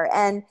people are.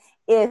 And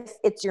if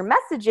it's your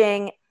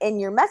messaging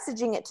and you're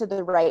messaging it to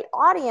the right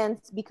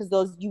audience because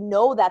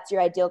that's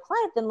your ideal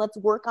client, then let's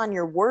work on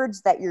your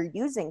words that you're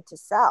using to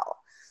sell.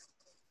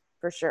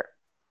 For sure.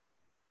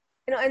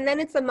 And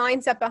then it's the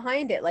mindset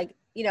behind it. Like,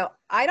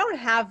 I don't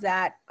have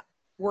that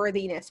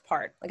worthiness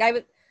part. Like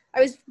I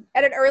was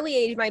at an early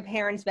age, my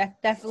parents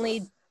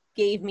definitely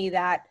gave me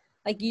that,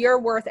 like, you're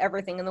worth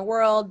everything in the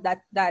world.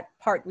 That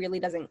part really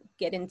doesn't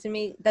get into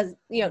me,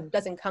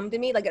 doesn't come to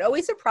me. Like, it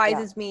always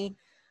surprises me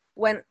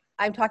when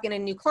I'm talking to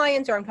new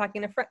clients or I'm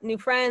talking to new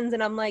friends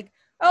and I'm like,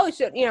 oh,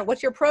 so,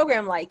 what's your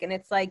program like? And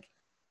it's like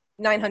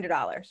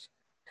 $900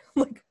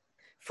 like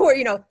for,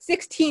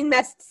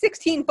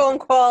 16 phone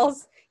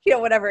calls,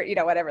 whatever,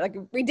 like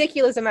a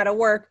ridiculous amount of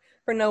work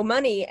for no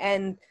money.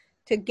 And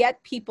to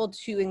get people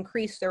to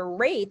increase their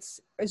rates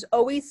is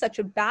always such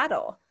a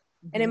battle.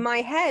 And in my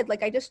head,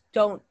 like, I just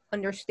don't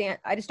understand.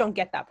 I just don't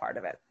get that part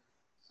of it.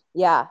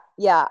 Yeah.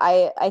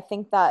 I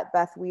think that,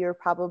 Beth, we were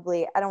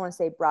probably, I don't want to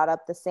say brought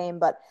up the same,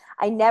 but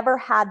I never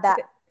had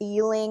that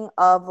feeling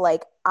of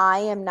like, I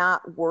am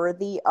not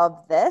worthy of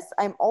this.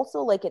 I'm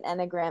also like an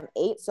Enneagram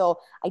 8. So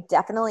I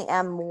definitely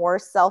am more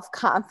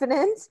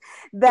self-confident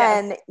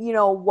than, you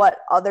know, what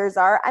others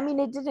are. I mean,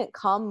 it didn't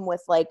come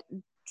with like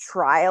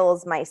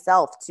trials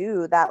myself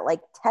too that like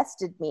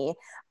tested me,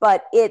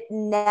 but here's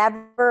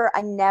another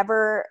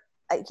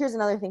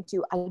thing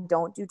too. I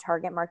don't do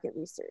target market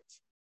research.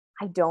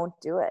 I don't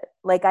do it.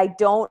 Like, I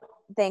don't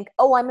think,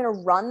 oh, I'm going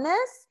to run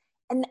this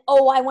and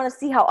oh, I want to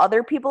see how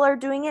other people are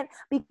doing it,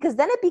 because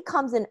then it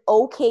becomes an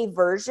okay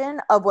version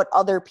of what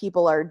other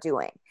people are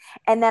doing.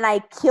 And then I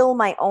kill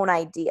my own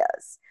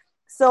ideas.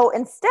 So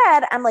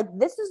instead, I'm like,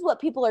 this is what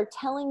people are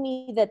telling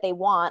me that they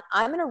want.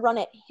 I'm going to run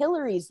it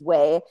Hillary's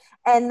way.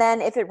 And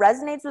then if it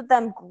resonates with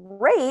them,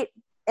 great.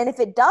 And if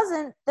it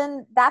doesn't,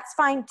 then that's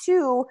fine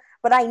too.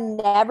 But I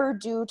never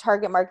do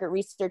target market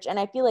research. And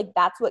I feel like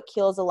that's what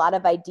kills a lot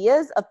of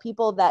ideas of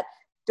people that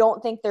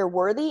don't think they're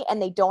worthy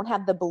and they don't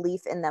have the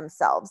belief in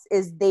themselves,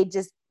 is they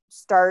just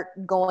start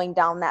going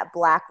down that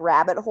black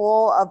rabbit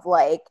hole of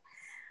like,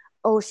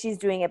 oh, she's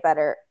doing it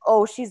better.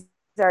 Oh, she's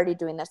already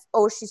doing this.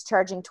 Oh, she's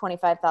charging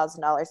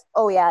 $25,000.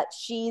 Oh yeah,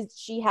 she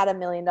had $1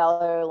 million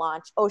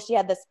launch. Oh, she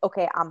had this.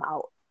 Okay, I'm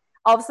out.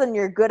 All of a sudden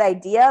your good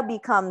idea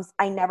becomes,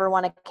 I never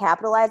want to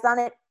capitalize on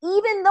it,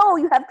 even though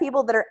you have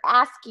people that are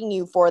asking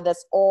you for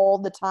this all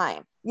the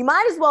time. You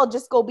might as well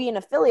just go be an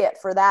affiliate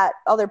for that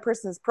other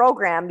person's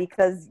program,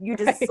 because you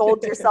just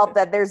sold yourself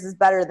that theirs is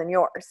better than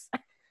yours.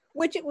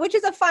 Which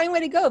is a fine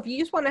way to go. If you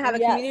just want to have a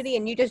community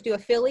and you just do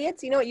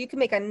affiliates, you know what, you can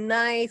make a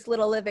nice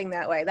little living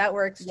that way. That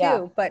works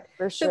too. But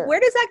for sure. So where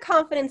does that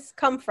confidence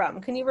come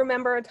from? Can you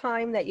remember a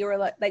time that you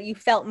were that you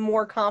felt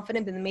more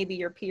confident than maybe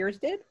your peers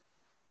did?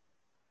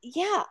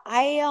 Yeah,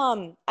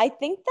 I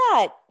think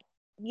that,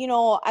 you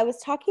know, I was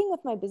talking with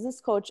my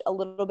business coach a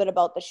little bit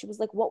about this. She was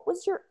like, what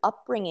was your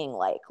upbringing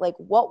like? Like,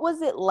 what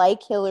was it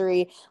like,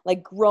 Hillary,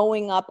 like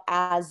growing up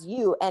as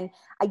you? And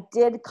I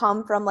did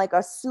come from like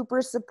a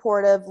super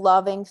supportive,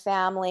 loving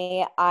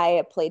family.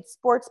 I played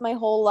sports my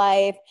whole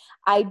life.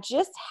 I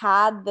just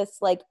had this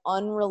like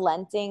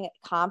unrelenting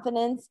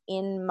confidence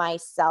in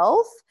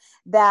myself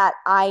that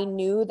I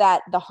knew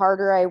that the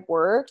harder I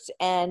worked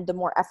and the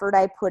more effort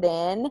I put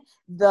in,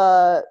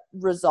 I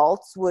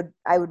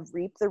would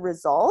reap the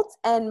results.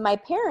 And my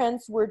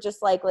parents were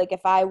just like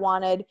if I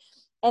wanted,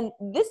 and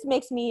this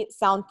makes me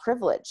sound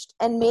privileged,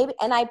 and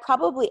I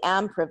probably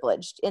am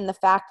privileged in the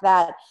fact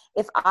that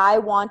if I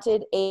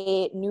wanted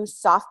a new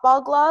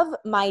softball glove,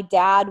 my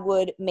dad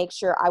would make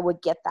sure I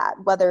would get that,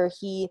 whether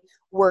he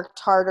worked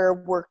harder,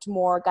 worked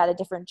more, got a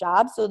different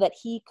job, so that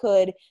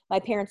my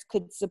parents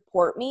could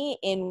support me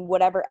in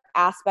whatever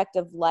aspect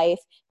of life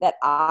that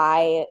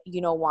I,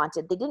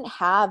 wanted. They didn't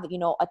have,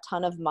 a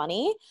ton of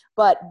money,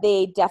 but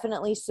they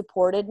definitely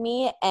supported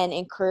me and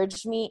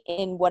encouraged me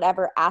in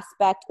whatever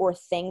aspect or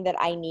thing that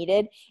I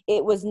needed.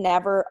 It was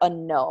never a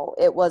no.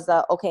 It was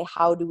okay,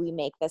 how do we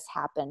make this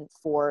happen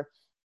for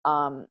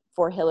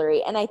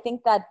Hillary? And I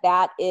think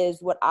that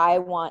is what I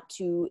want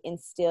to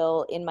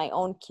instill in my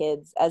own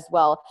kids as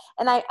well.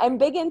 And I'm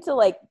big into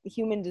like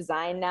human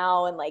design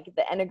now and like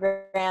the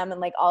Enneagram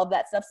and like all of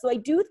that stuff. So I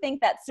do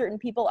think that certain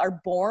people are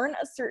born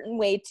a certain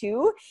way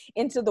too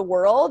into the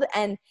world,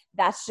 and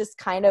that's just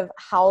kind of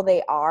how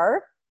they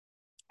are.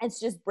 It's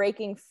just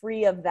breaking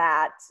free of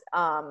that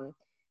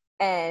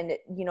and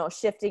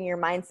shifting your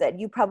mindset.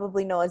 You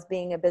probably know, as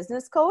being a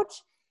business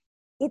coach,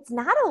 it's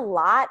not a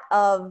lot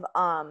of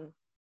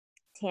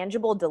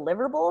tangible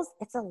deliverables.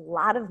 It's a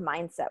lot of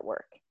mindset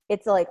work.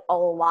 It's like a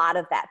lot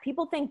of that.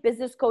 People think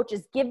business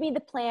coaches give me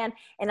the plan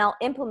and I'll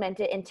implement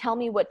it and tell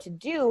me what to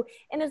do.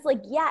 And it's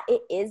like, yeah,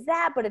 it is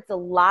that, but it's a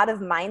lot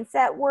of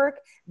mindset work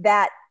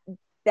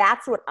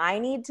that's what I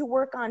need to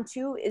work on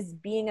too, is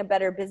being a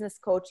better business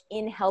coach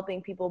in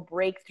helping people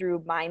break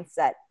through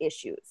mindset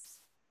issues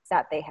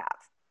that they have.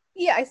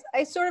 Yeah,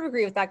 I sort of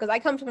agree with that, because I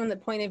come from the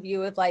point of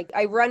view of like,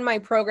 I run my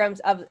programs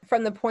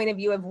from the point of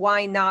view of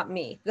why not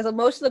me? Because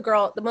most of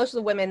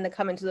the women that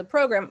come into the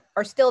program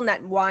are still in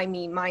that why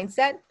me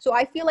mindset. So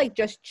I feel like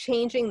just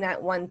changing that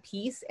one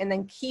piece and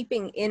then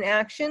keeping in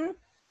action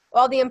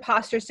all the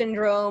imposter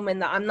syndrome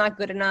and the I'm not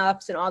good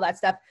enough and all that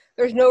stuff.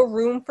 There's no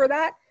room for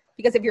that,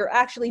 because if you're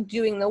actually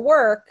doing the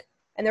work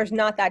and there's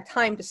not that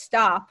time to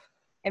stop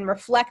and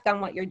reflect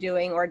on what you're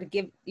doing, or to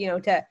give,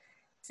 to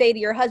say to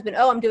your husband,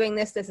 oh, I'm doing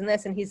this, this, and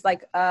this. And he's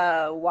like,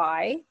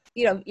 why?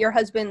 Your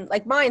husband,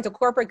 like mine's a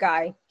corporate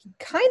guy. He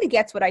kind of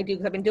gets what I do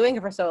because I've been doing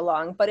it for so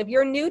long. But if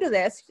you're new to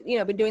this,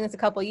 been doing this a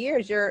couple of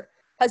years, your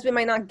husband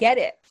might not get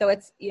it. So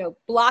it's,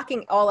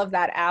 blocking all of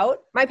that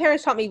out. My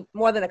parents taught me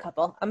more than a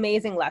couple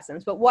amazing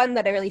lessons. But one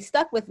that really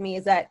stuck with me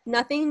is that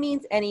nothing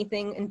means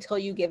anything until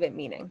you give it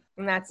meaning.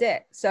 And that's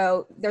it.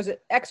 So there's an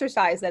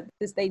exercise that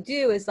they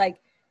do is like,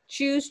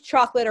 choose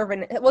chocolate or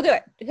vanilla. We'll do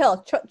it.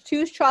 Hill,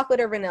 choose chocolate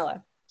or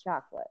vanilla.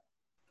 Chocolate.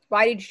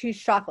 Why did you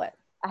choose chocolate?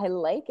 I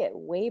like it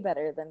way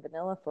better than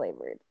vanilla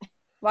flavored.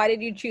 Why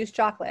did you choose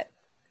chocolate?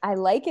 I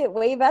like it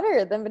way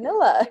better than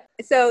vanilla.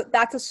 So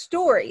that's a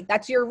story.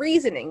 That's your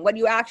reasoning. What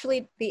you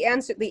actually, the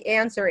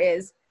answer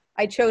is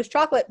I chose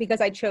chocolate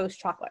because I chose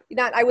chocolate.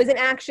 Not I was in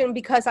action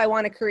because I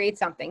want to create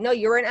something. No,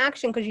 you were in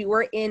action because you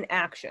were in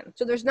action.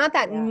 So there's not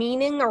that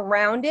meaning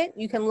around it.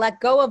 You can let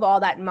go of all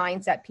that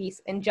mindset piece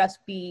and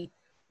just be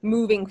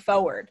moving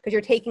forward because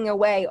you're taking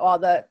away all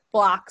the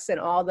blocks and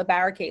all the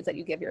barricades that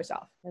you give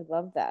yourself. I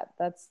love that.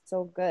 That's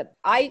so good.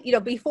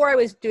 Before I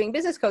was doing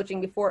business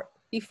coaching, before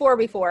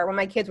when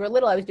my kids were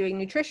little, I was doing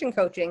nutrition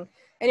coaching.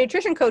 And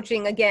nutrition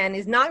coaching, again,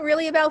 is not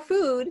really about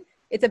food.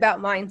 It's about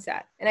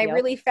mindset. And I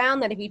really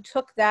found that if you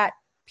took that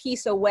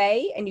piece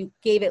away and you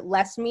gave it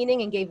less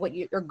meaning and gave what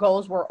your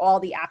goals were all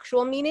the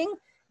actual meaning,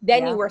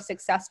 then you were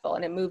successful,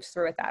 and it moves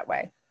through it that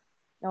way.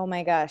 Oh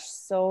my gosh,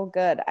 so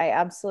good. I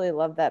absolutely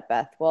love that,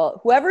 Beth. Well,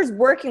 whoever's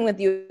working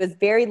with you is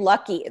very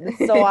lucky.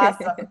 It's so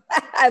awesome.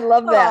 I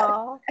love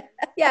that.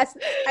 Yes,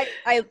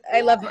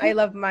 I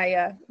love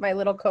my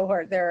little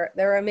cohort. They're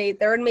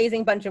an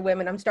amazing bunch of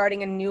women. I'm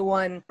starting a new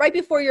one right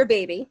before your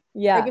baby.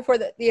 Yeah. Right before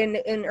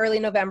in early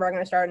November, I'm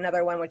going to start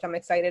another one, which I'm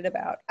excited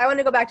about. I want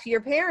to go back to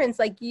your parents.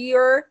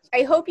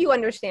 I hope you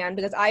understand,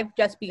 because I've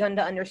just begun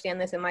to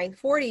understand this in my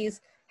 40s,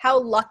 how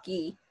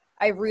lucky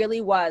I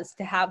really was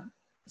to have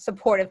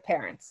supportive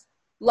parents,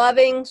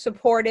 loving,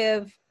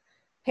 supportive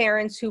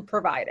parents who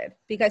provided.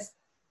 Because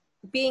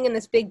being in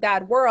this big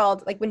bad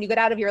world, like when you get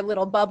out of your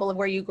little bubble of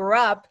where you grew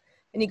up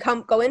and you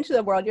go into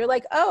the world, you're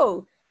like,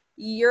 oh,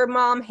 your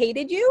mom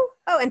hated you?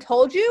 Oh, and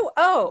told you?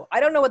 Oh, I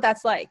don't know what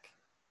that's like.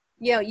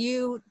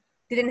 You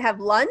didn't have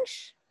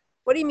lunch?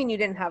 What do you mean you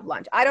didn't have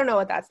lunch? I don't know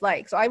what that's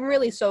like. So I'm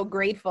really so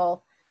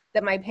grateful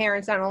that my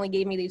parents not only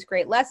gave me these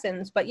great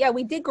lessons, but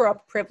we did grow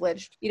up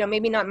privileged,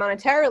 maybe not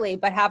monetarily,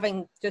 but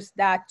having just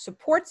that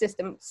support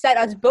system set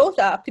us both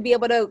up to be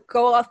able to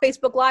go off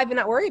Facebook Live and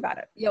not worry about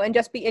it, and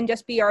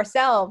just be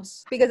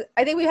ourselves. Because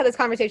I think we had this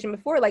conversation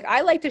before, like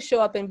I like to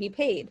show up and be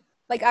paid.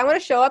 Like I want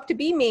to show up to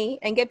be me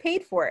and get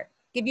paid for it,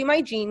 give you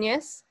my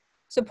genius,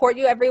 support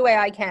you every way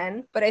I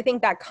can. But I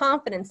think that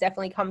confidence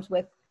definitely comes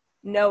with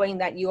knowing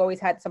that you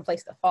always had some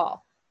place to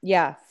fall.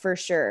 Yeah, for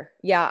sure.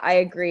 Yeah, I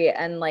agree.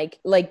 And like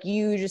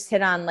you just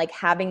hit on, like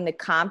having the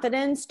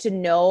confidence to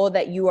know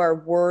that you are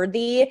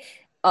worthy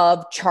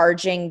of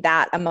charging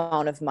that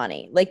amount of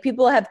money. Like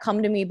people have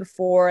come to me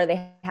before,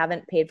 they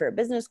haven't paid for a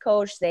business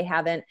coach. They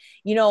haven't,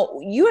 you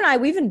and I,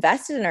 we've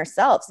invested in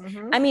ourselves.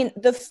 Mm-hmm. I mean,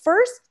 the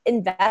first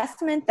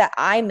investment that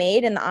I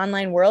made in the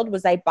online world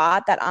was I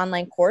bought that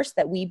online course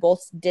that we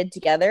both did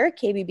together,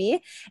 KBB.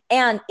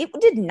 And it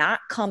did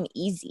not come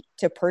easy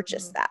to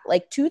purchase that.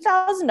 Like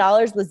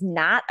 $2,000 was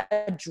not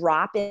a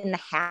drop in the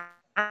hat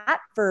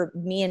for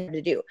me and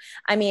to do.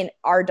 I mean,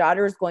 our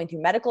daughter was going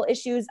through medical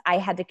issues. I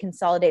had to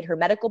consolidate her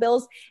medical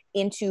bills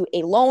into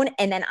a loan.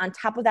 And then on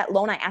top of that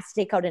loan, I asked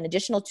to take out an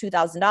additional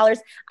 $2,000.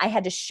 I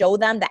had to show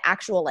them the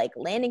actual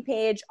landing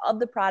page of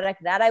the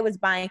product that I was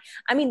buying.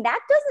 I mean, that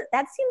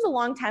seems a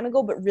long time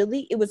ago, but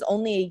really it was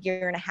only a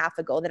year and a half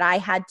ago that I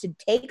had to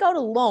take out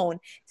a loan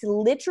to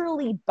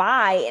literally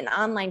buy an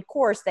online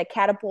course that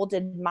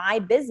catapulted my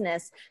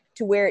business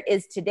to where it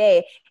is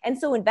today. And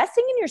so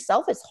investing in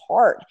yourself is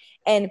hard.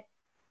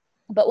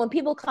 But when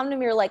people come to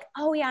me, are like,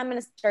 oh yeah, I'm going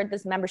to start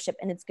this membership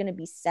and it's going to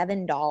be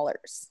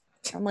 $7.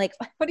 I'm like,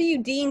 what are you,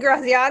 Dean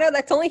Graziano?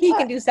 That's only he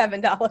can do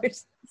 $7.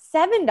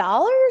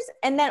 $7?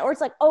 And then, or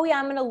it's like, oh yeah,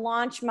 I'm going to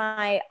launch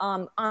my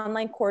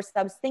online course.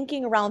 I was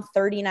thinking around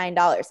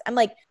 $39. I'm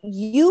like,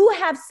 you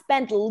have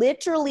spent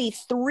literally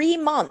 3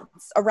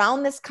 months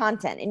around this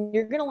content and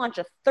you're going to launch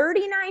a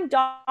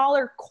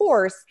 $39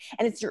 course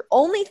and it's your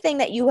only thing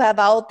that you have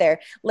out there.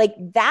 Like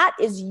that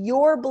is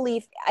your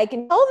belief. I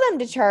can tell them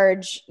to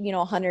charge,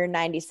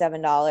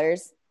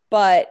 $197,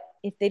 but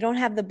if they don't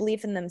have the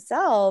belief in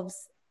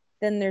themselves,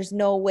 then there's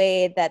no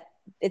way that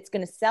it's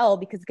going to sell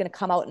because it's going to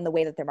come out in the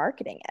way that they're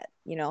marketing it,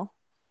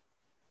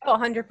 Oh,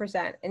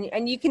 100%.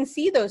 And you can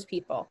see those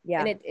people.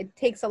 Yeah. And it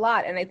takes a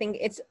lot. And I think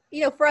it's,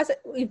 for us,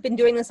 we've been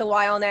doing this a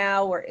while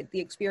now, where the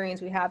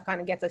experience we have kind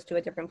of gets us to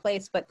a different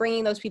place. But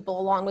bringing those people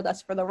along with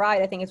us for the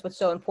ride, I think is what's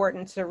so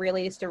important to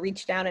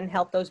reach down and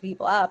help those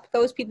people up.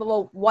 Those people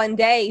will one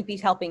day be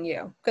helping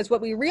you. Because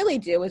what we really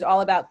do is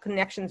all about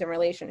connections and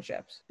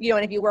relationships.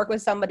 And if you work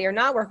with somebody or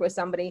not work with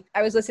somebody,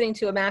 I was listening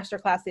to a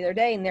masterclass the other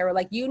day and they were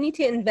like, you need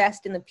to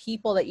invest in the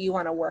people that you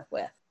want to work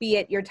with, be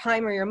it your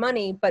time or your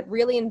money, but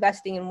really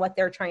investing in what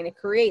they're trying to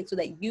create so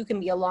that you can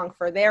be along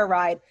for their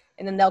ride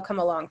and then they'll come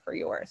along for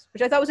yours,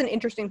 which I thought was an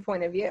interesting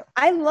point of view.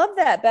 I love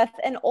that, Beth.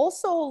 And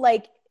also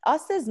like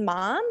us as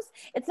moms,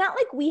 it's not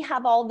like we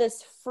have all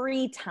this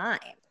free time.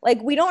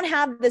 Like we don't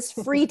have this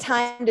free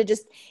time to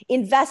just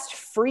invest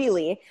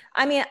freely.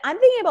 I mean, I'm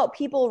thinking about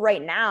people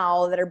right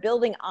now that are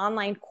building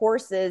online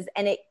courses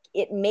and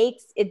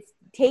it's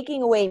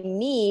taking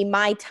away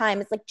my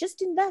time. It's like,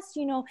 just invest,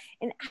 an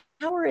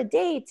hour a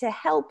day to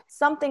help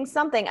something.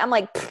 I'm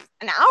like,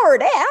 an hour a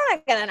day? I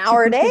don't get an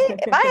hour a day.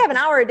 If I have an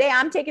hour a day,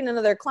 I'm taking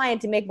another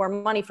client to make more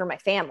money for my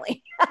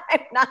family.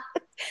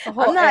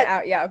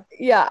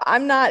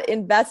 I'm not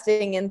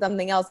investing in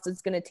something else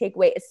that's going to take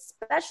away,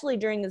 especially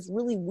during this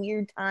really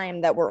weird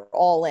time that we're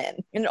all in.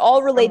 And it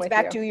all relates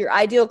back to your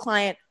ideal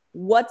client.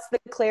 what's the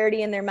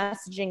clarity in their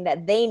messaging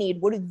that they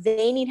need? What do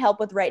they need help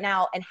with right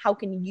now? And how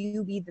can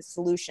you be the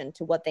solution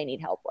to what they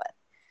need help with?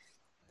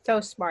 So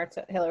smart,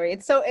 Hillary.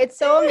 It's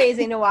so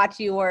amazing to watch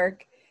you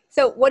work.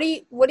 So what do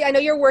you, I know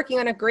you're working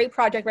on a great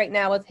project right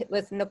now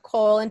with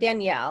Nicole and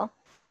Danielle.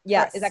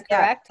 Yes. Is that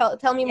correct? Yeah.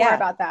 Tell me more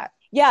about that.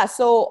 Yeah.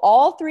 So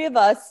all three of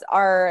us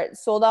are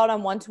sold out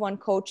on one-to-one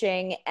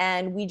coaching,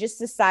 and we just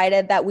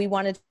decided that we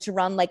wanted to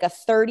run like a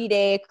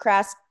 30-day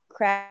crash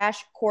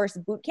course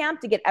boot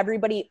camp to get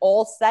everybody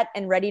all set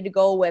and ready to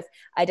go with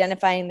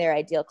identifying their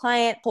ideal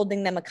client,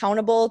 holding them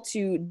accountable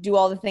to do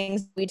all the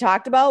things we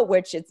talked about,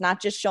 which it's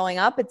not just showing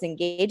up, it's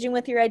engaging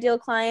with your ideal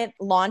client,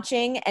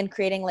 launching and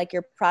creating like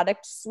your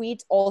product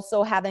suite,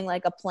 also having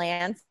like a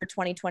plan for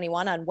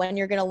 2021 on when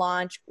you're going to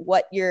launch,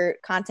 what your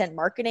content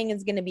marketing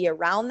is going to be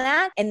around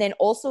that. And then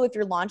also if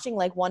you're launching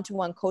like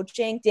one-to-one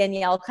coaching,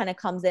 Danielle kind of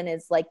comes in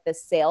as like the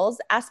sales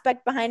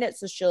aspect behind it.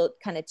 So she'll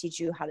kind of teach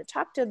you how to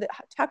talk to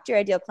your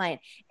ideal client.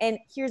 And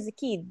here's the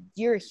key.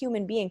 You're a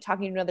human being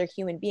talking to another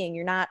human being.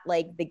 You're not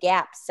like the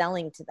Gap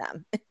selling to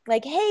them.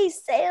 Like, hey,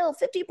 sale,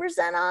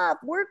 50% off,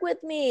 work with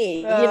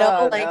me. No,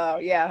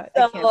 yeah.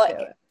 So, I can't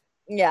do it.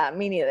 Yeah,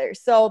 me neither.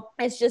 So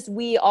it's just,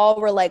 we all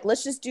were like,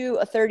 let's just do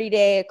a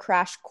 30-day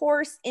crash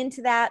course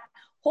into that.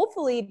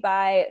 Hopefully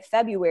by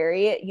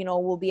February,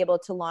 we'll be able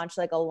to launch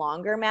like a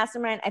longer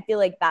mastermind. I feel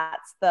like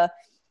that's the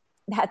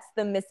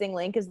missing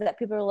link, is that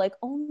people are like,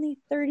 only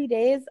 30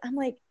 days. I'm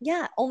like,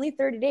 yeah, only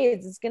 30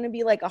 days. It's going to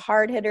be like a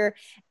hard hitter,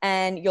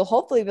 and you'll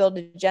hopefully be able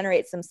to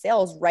generate some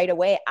sales right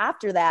away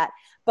after that.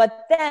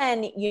 But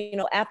then,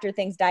 after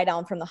things die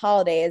down from the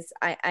holidays,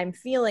 I'm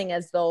feeling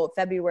as though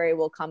February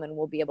will come and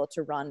we'll be able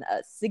to run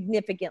a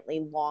significantly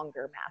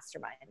longer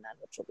mastermind then,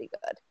 which will be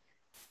good.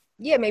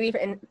 Yeah, maybe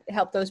and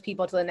help those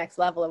people to the next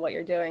level of what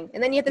you're doing.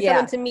 And then you have to send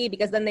them to me,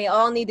 because then they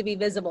all need to be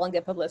visible and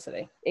get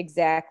publicity.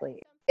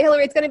 Exactly.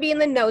 Hillary, it's going to be in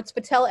the notes,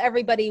 but tell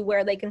everybody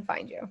where they can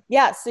find you.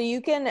 Yeah, so you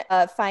can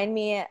find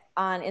me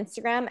on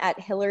Instagram at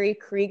Hillary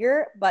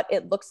Krieger, but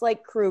it looks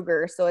like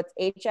Kruger. So it's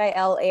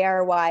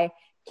HILARY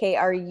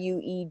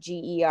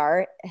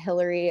KRUEGER,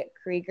 Hillary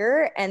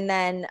Krieger. And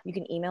then you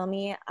can email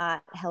me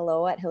at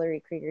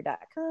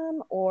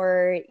hello@hillarykrieger.com,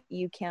 or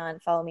you can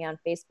follow me on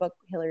Facebook,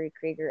 Hillary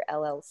Krieger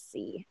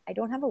LLC. I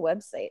don't have a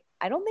website.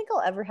 I don't think I'll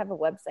ever have a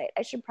website.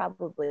 I should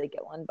probably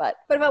get one, but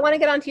if I want to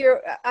get onto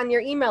on your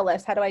email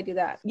list, how do I do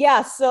that?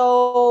 Yeah,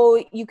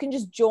 so you can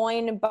just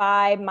join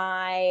by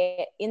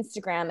my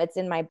Instagram. It's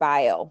in my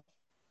bio.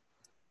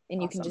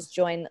 And you can just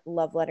join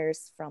Love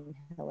Letters from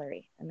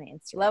Hillary on my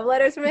Instagram. Love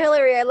Letters from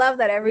Hillary. I love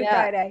that every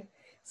Friday.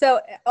 So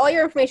all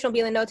your information will be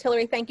in the notes.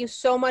 Hillary, thank you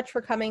so much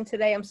for coming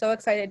today. I'm so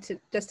excited to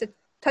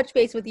touch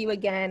base with you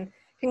again.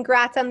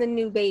 Congrats on the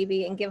new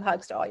baby, and give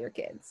hugs to all your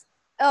kids.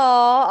 Oh,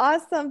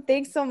 awesome.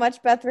 Thanks so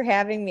much, Beth, for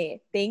having me.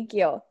 Thank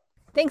you.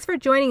 Thanks for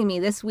joining me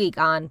this week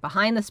on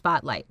Behind the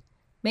Spotlight.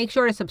 Make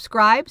sure to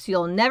subscribe so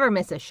you'll never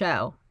miss a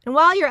show. And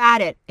while you're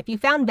at it, if you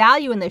found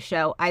value in this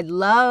show, I'd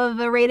love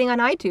a rating on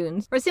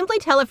iTunes, or simply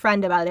tell a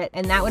friend about it,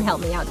 and that would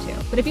help me out too.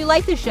 But if you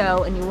like the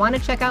show and you want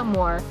to check out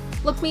more,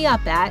 look me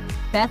up at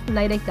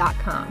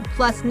bethneidick.com.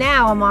 Plus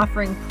now I'm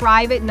offering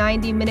private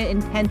 90-minute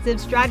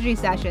intensive strategy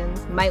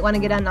sessions. You might want to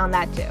get in on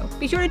that too.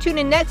 Be sure to tune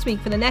in next week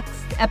for the next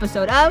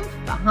episode of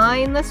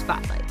Behind the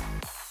Spotlight.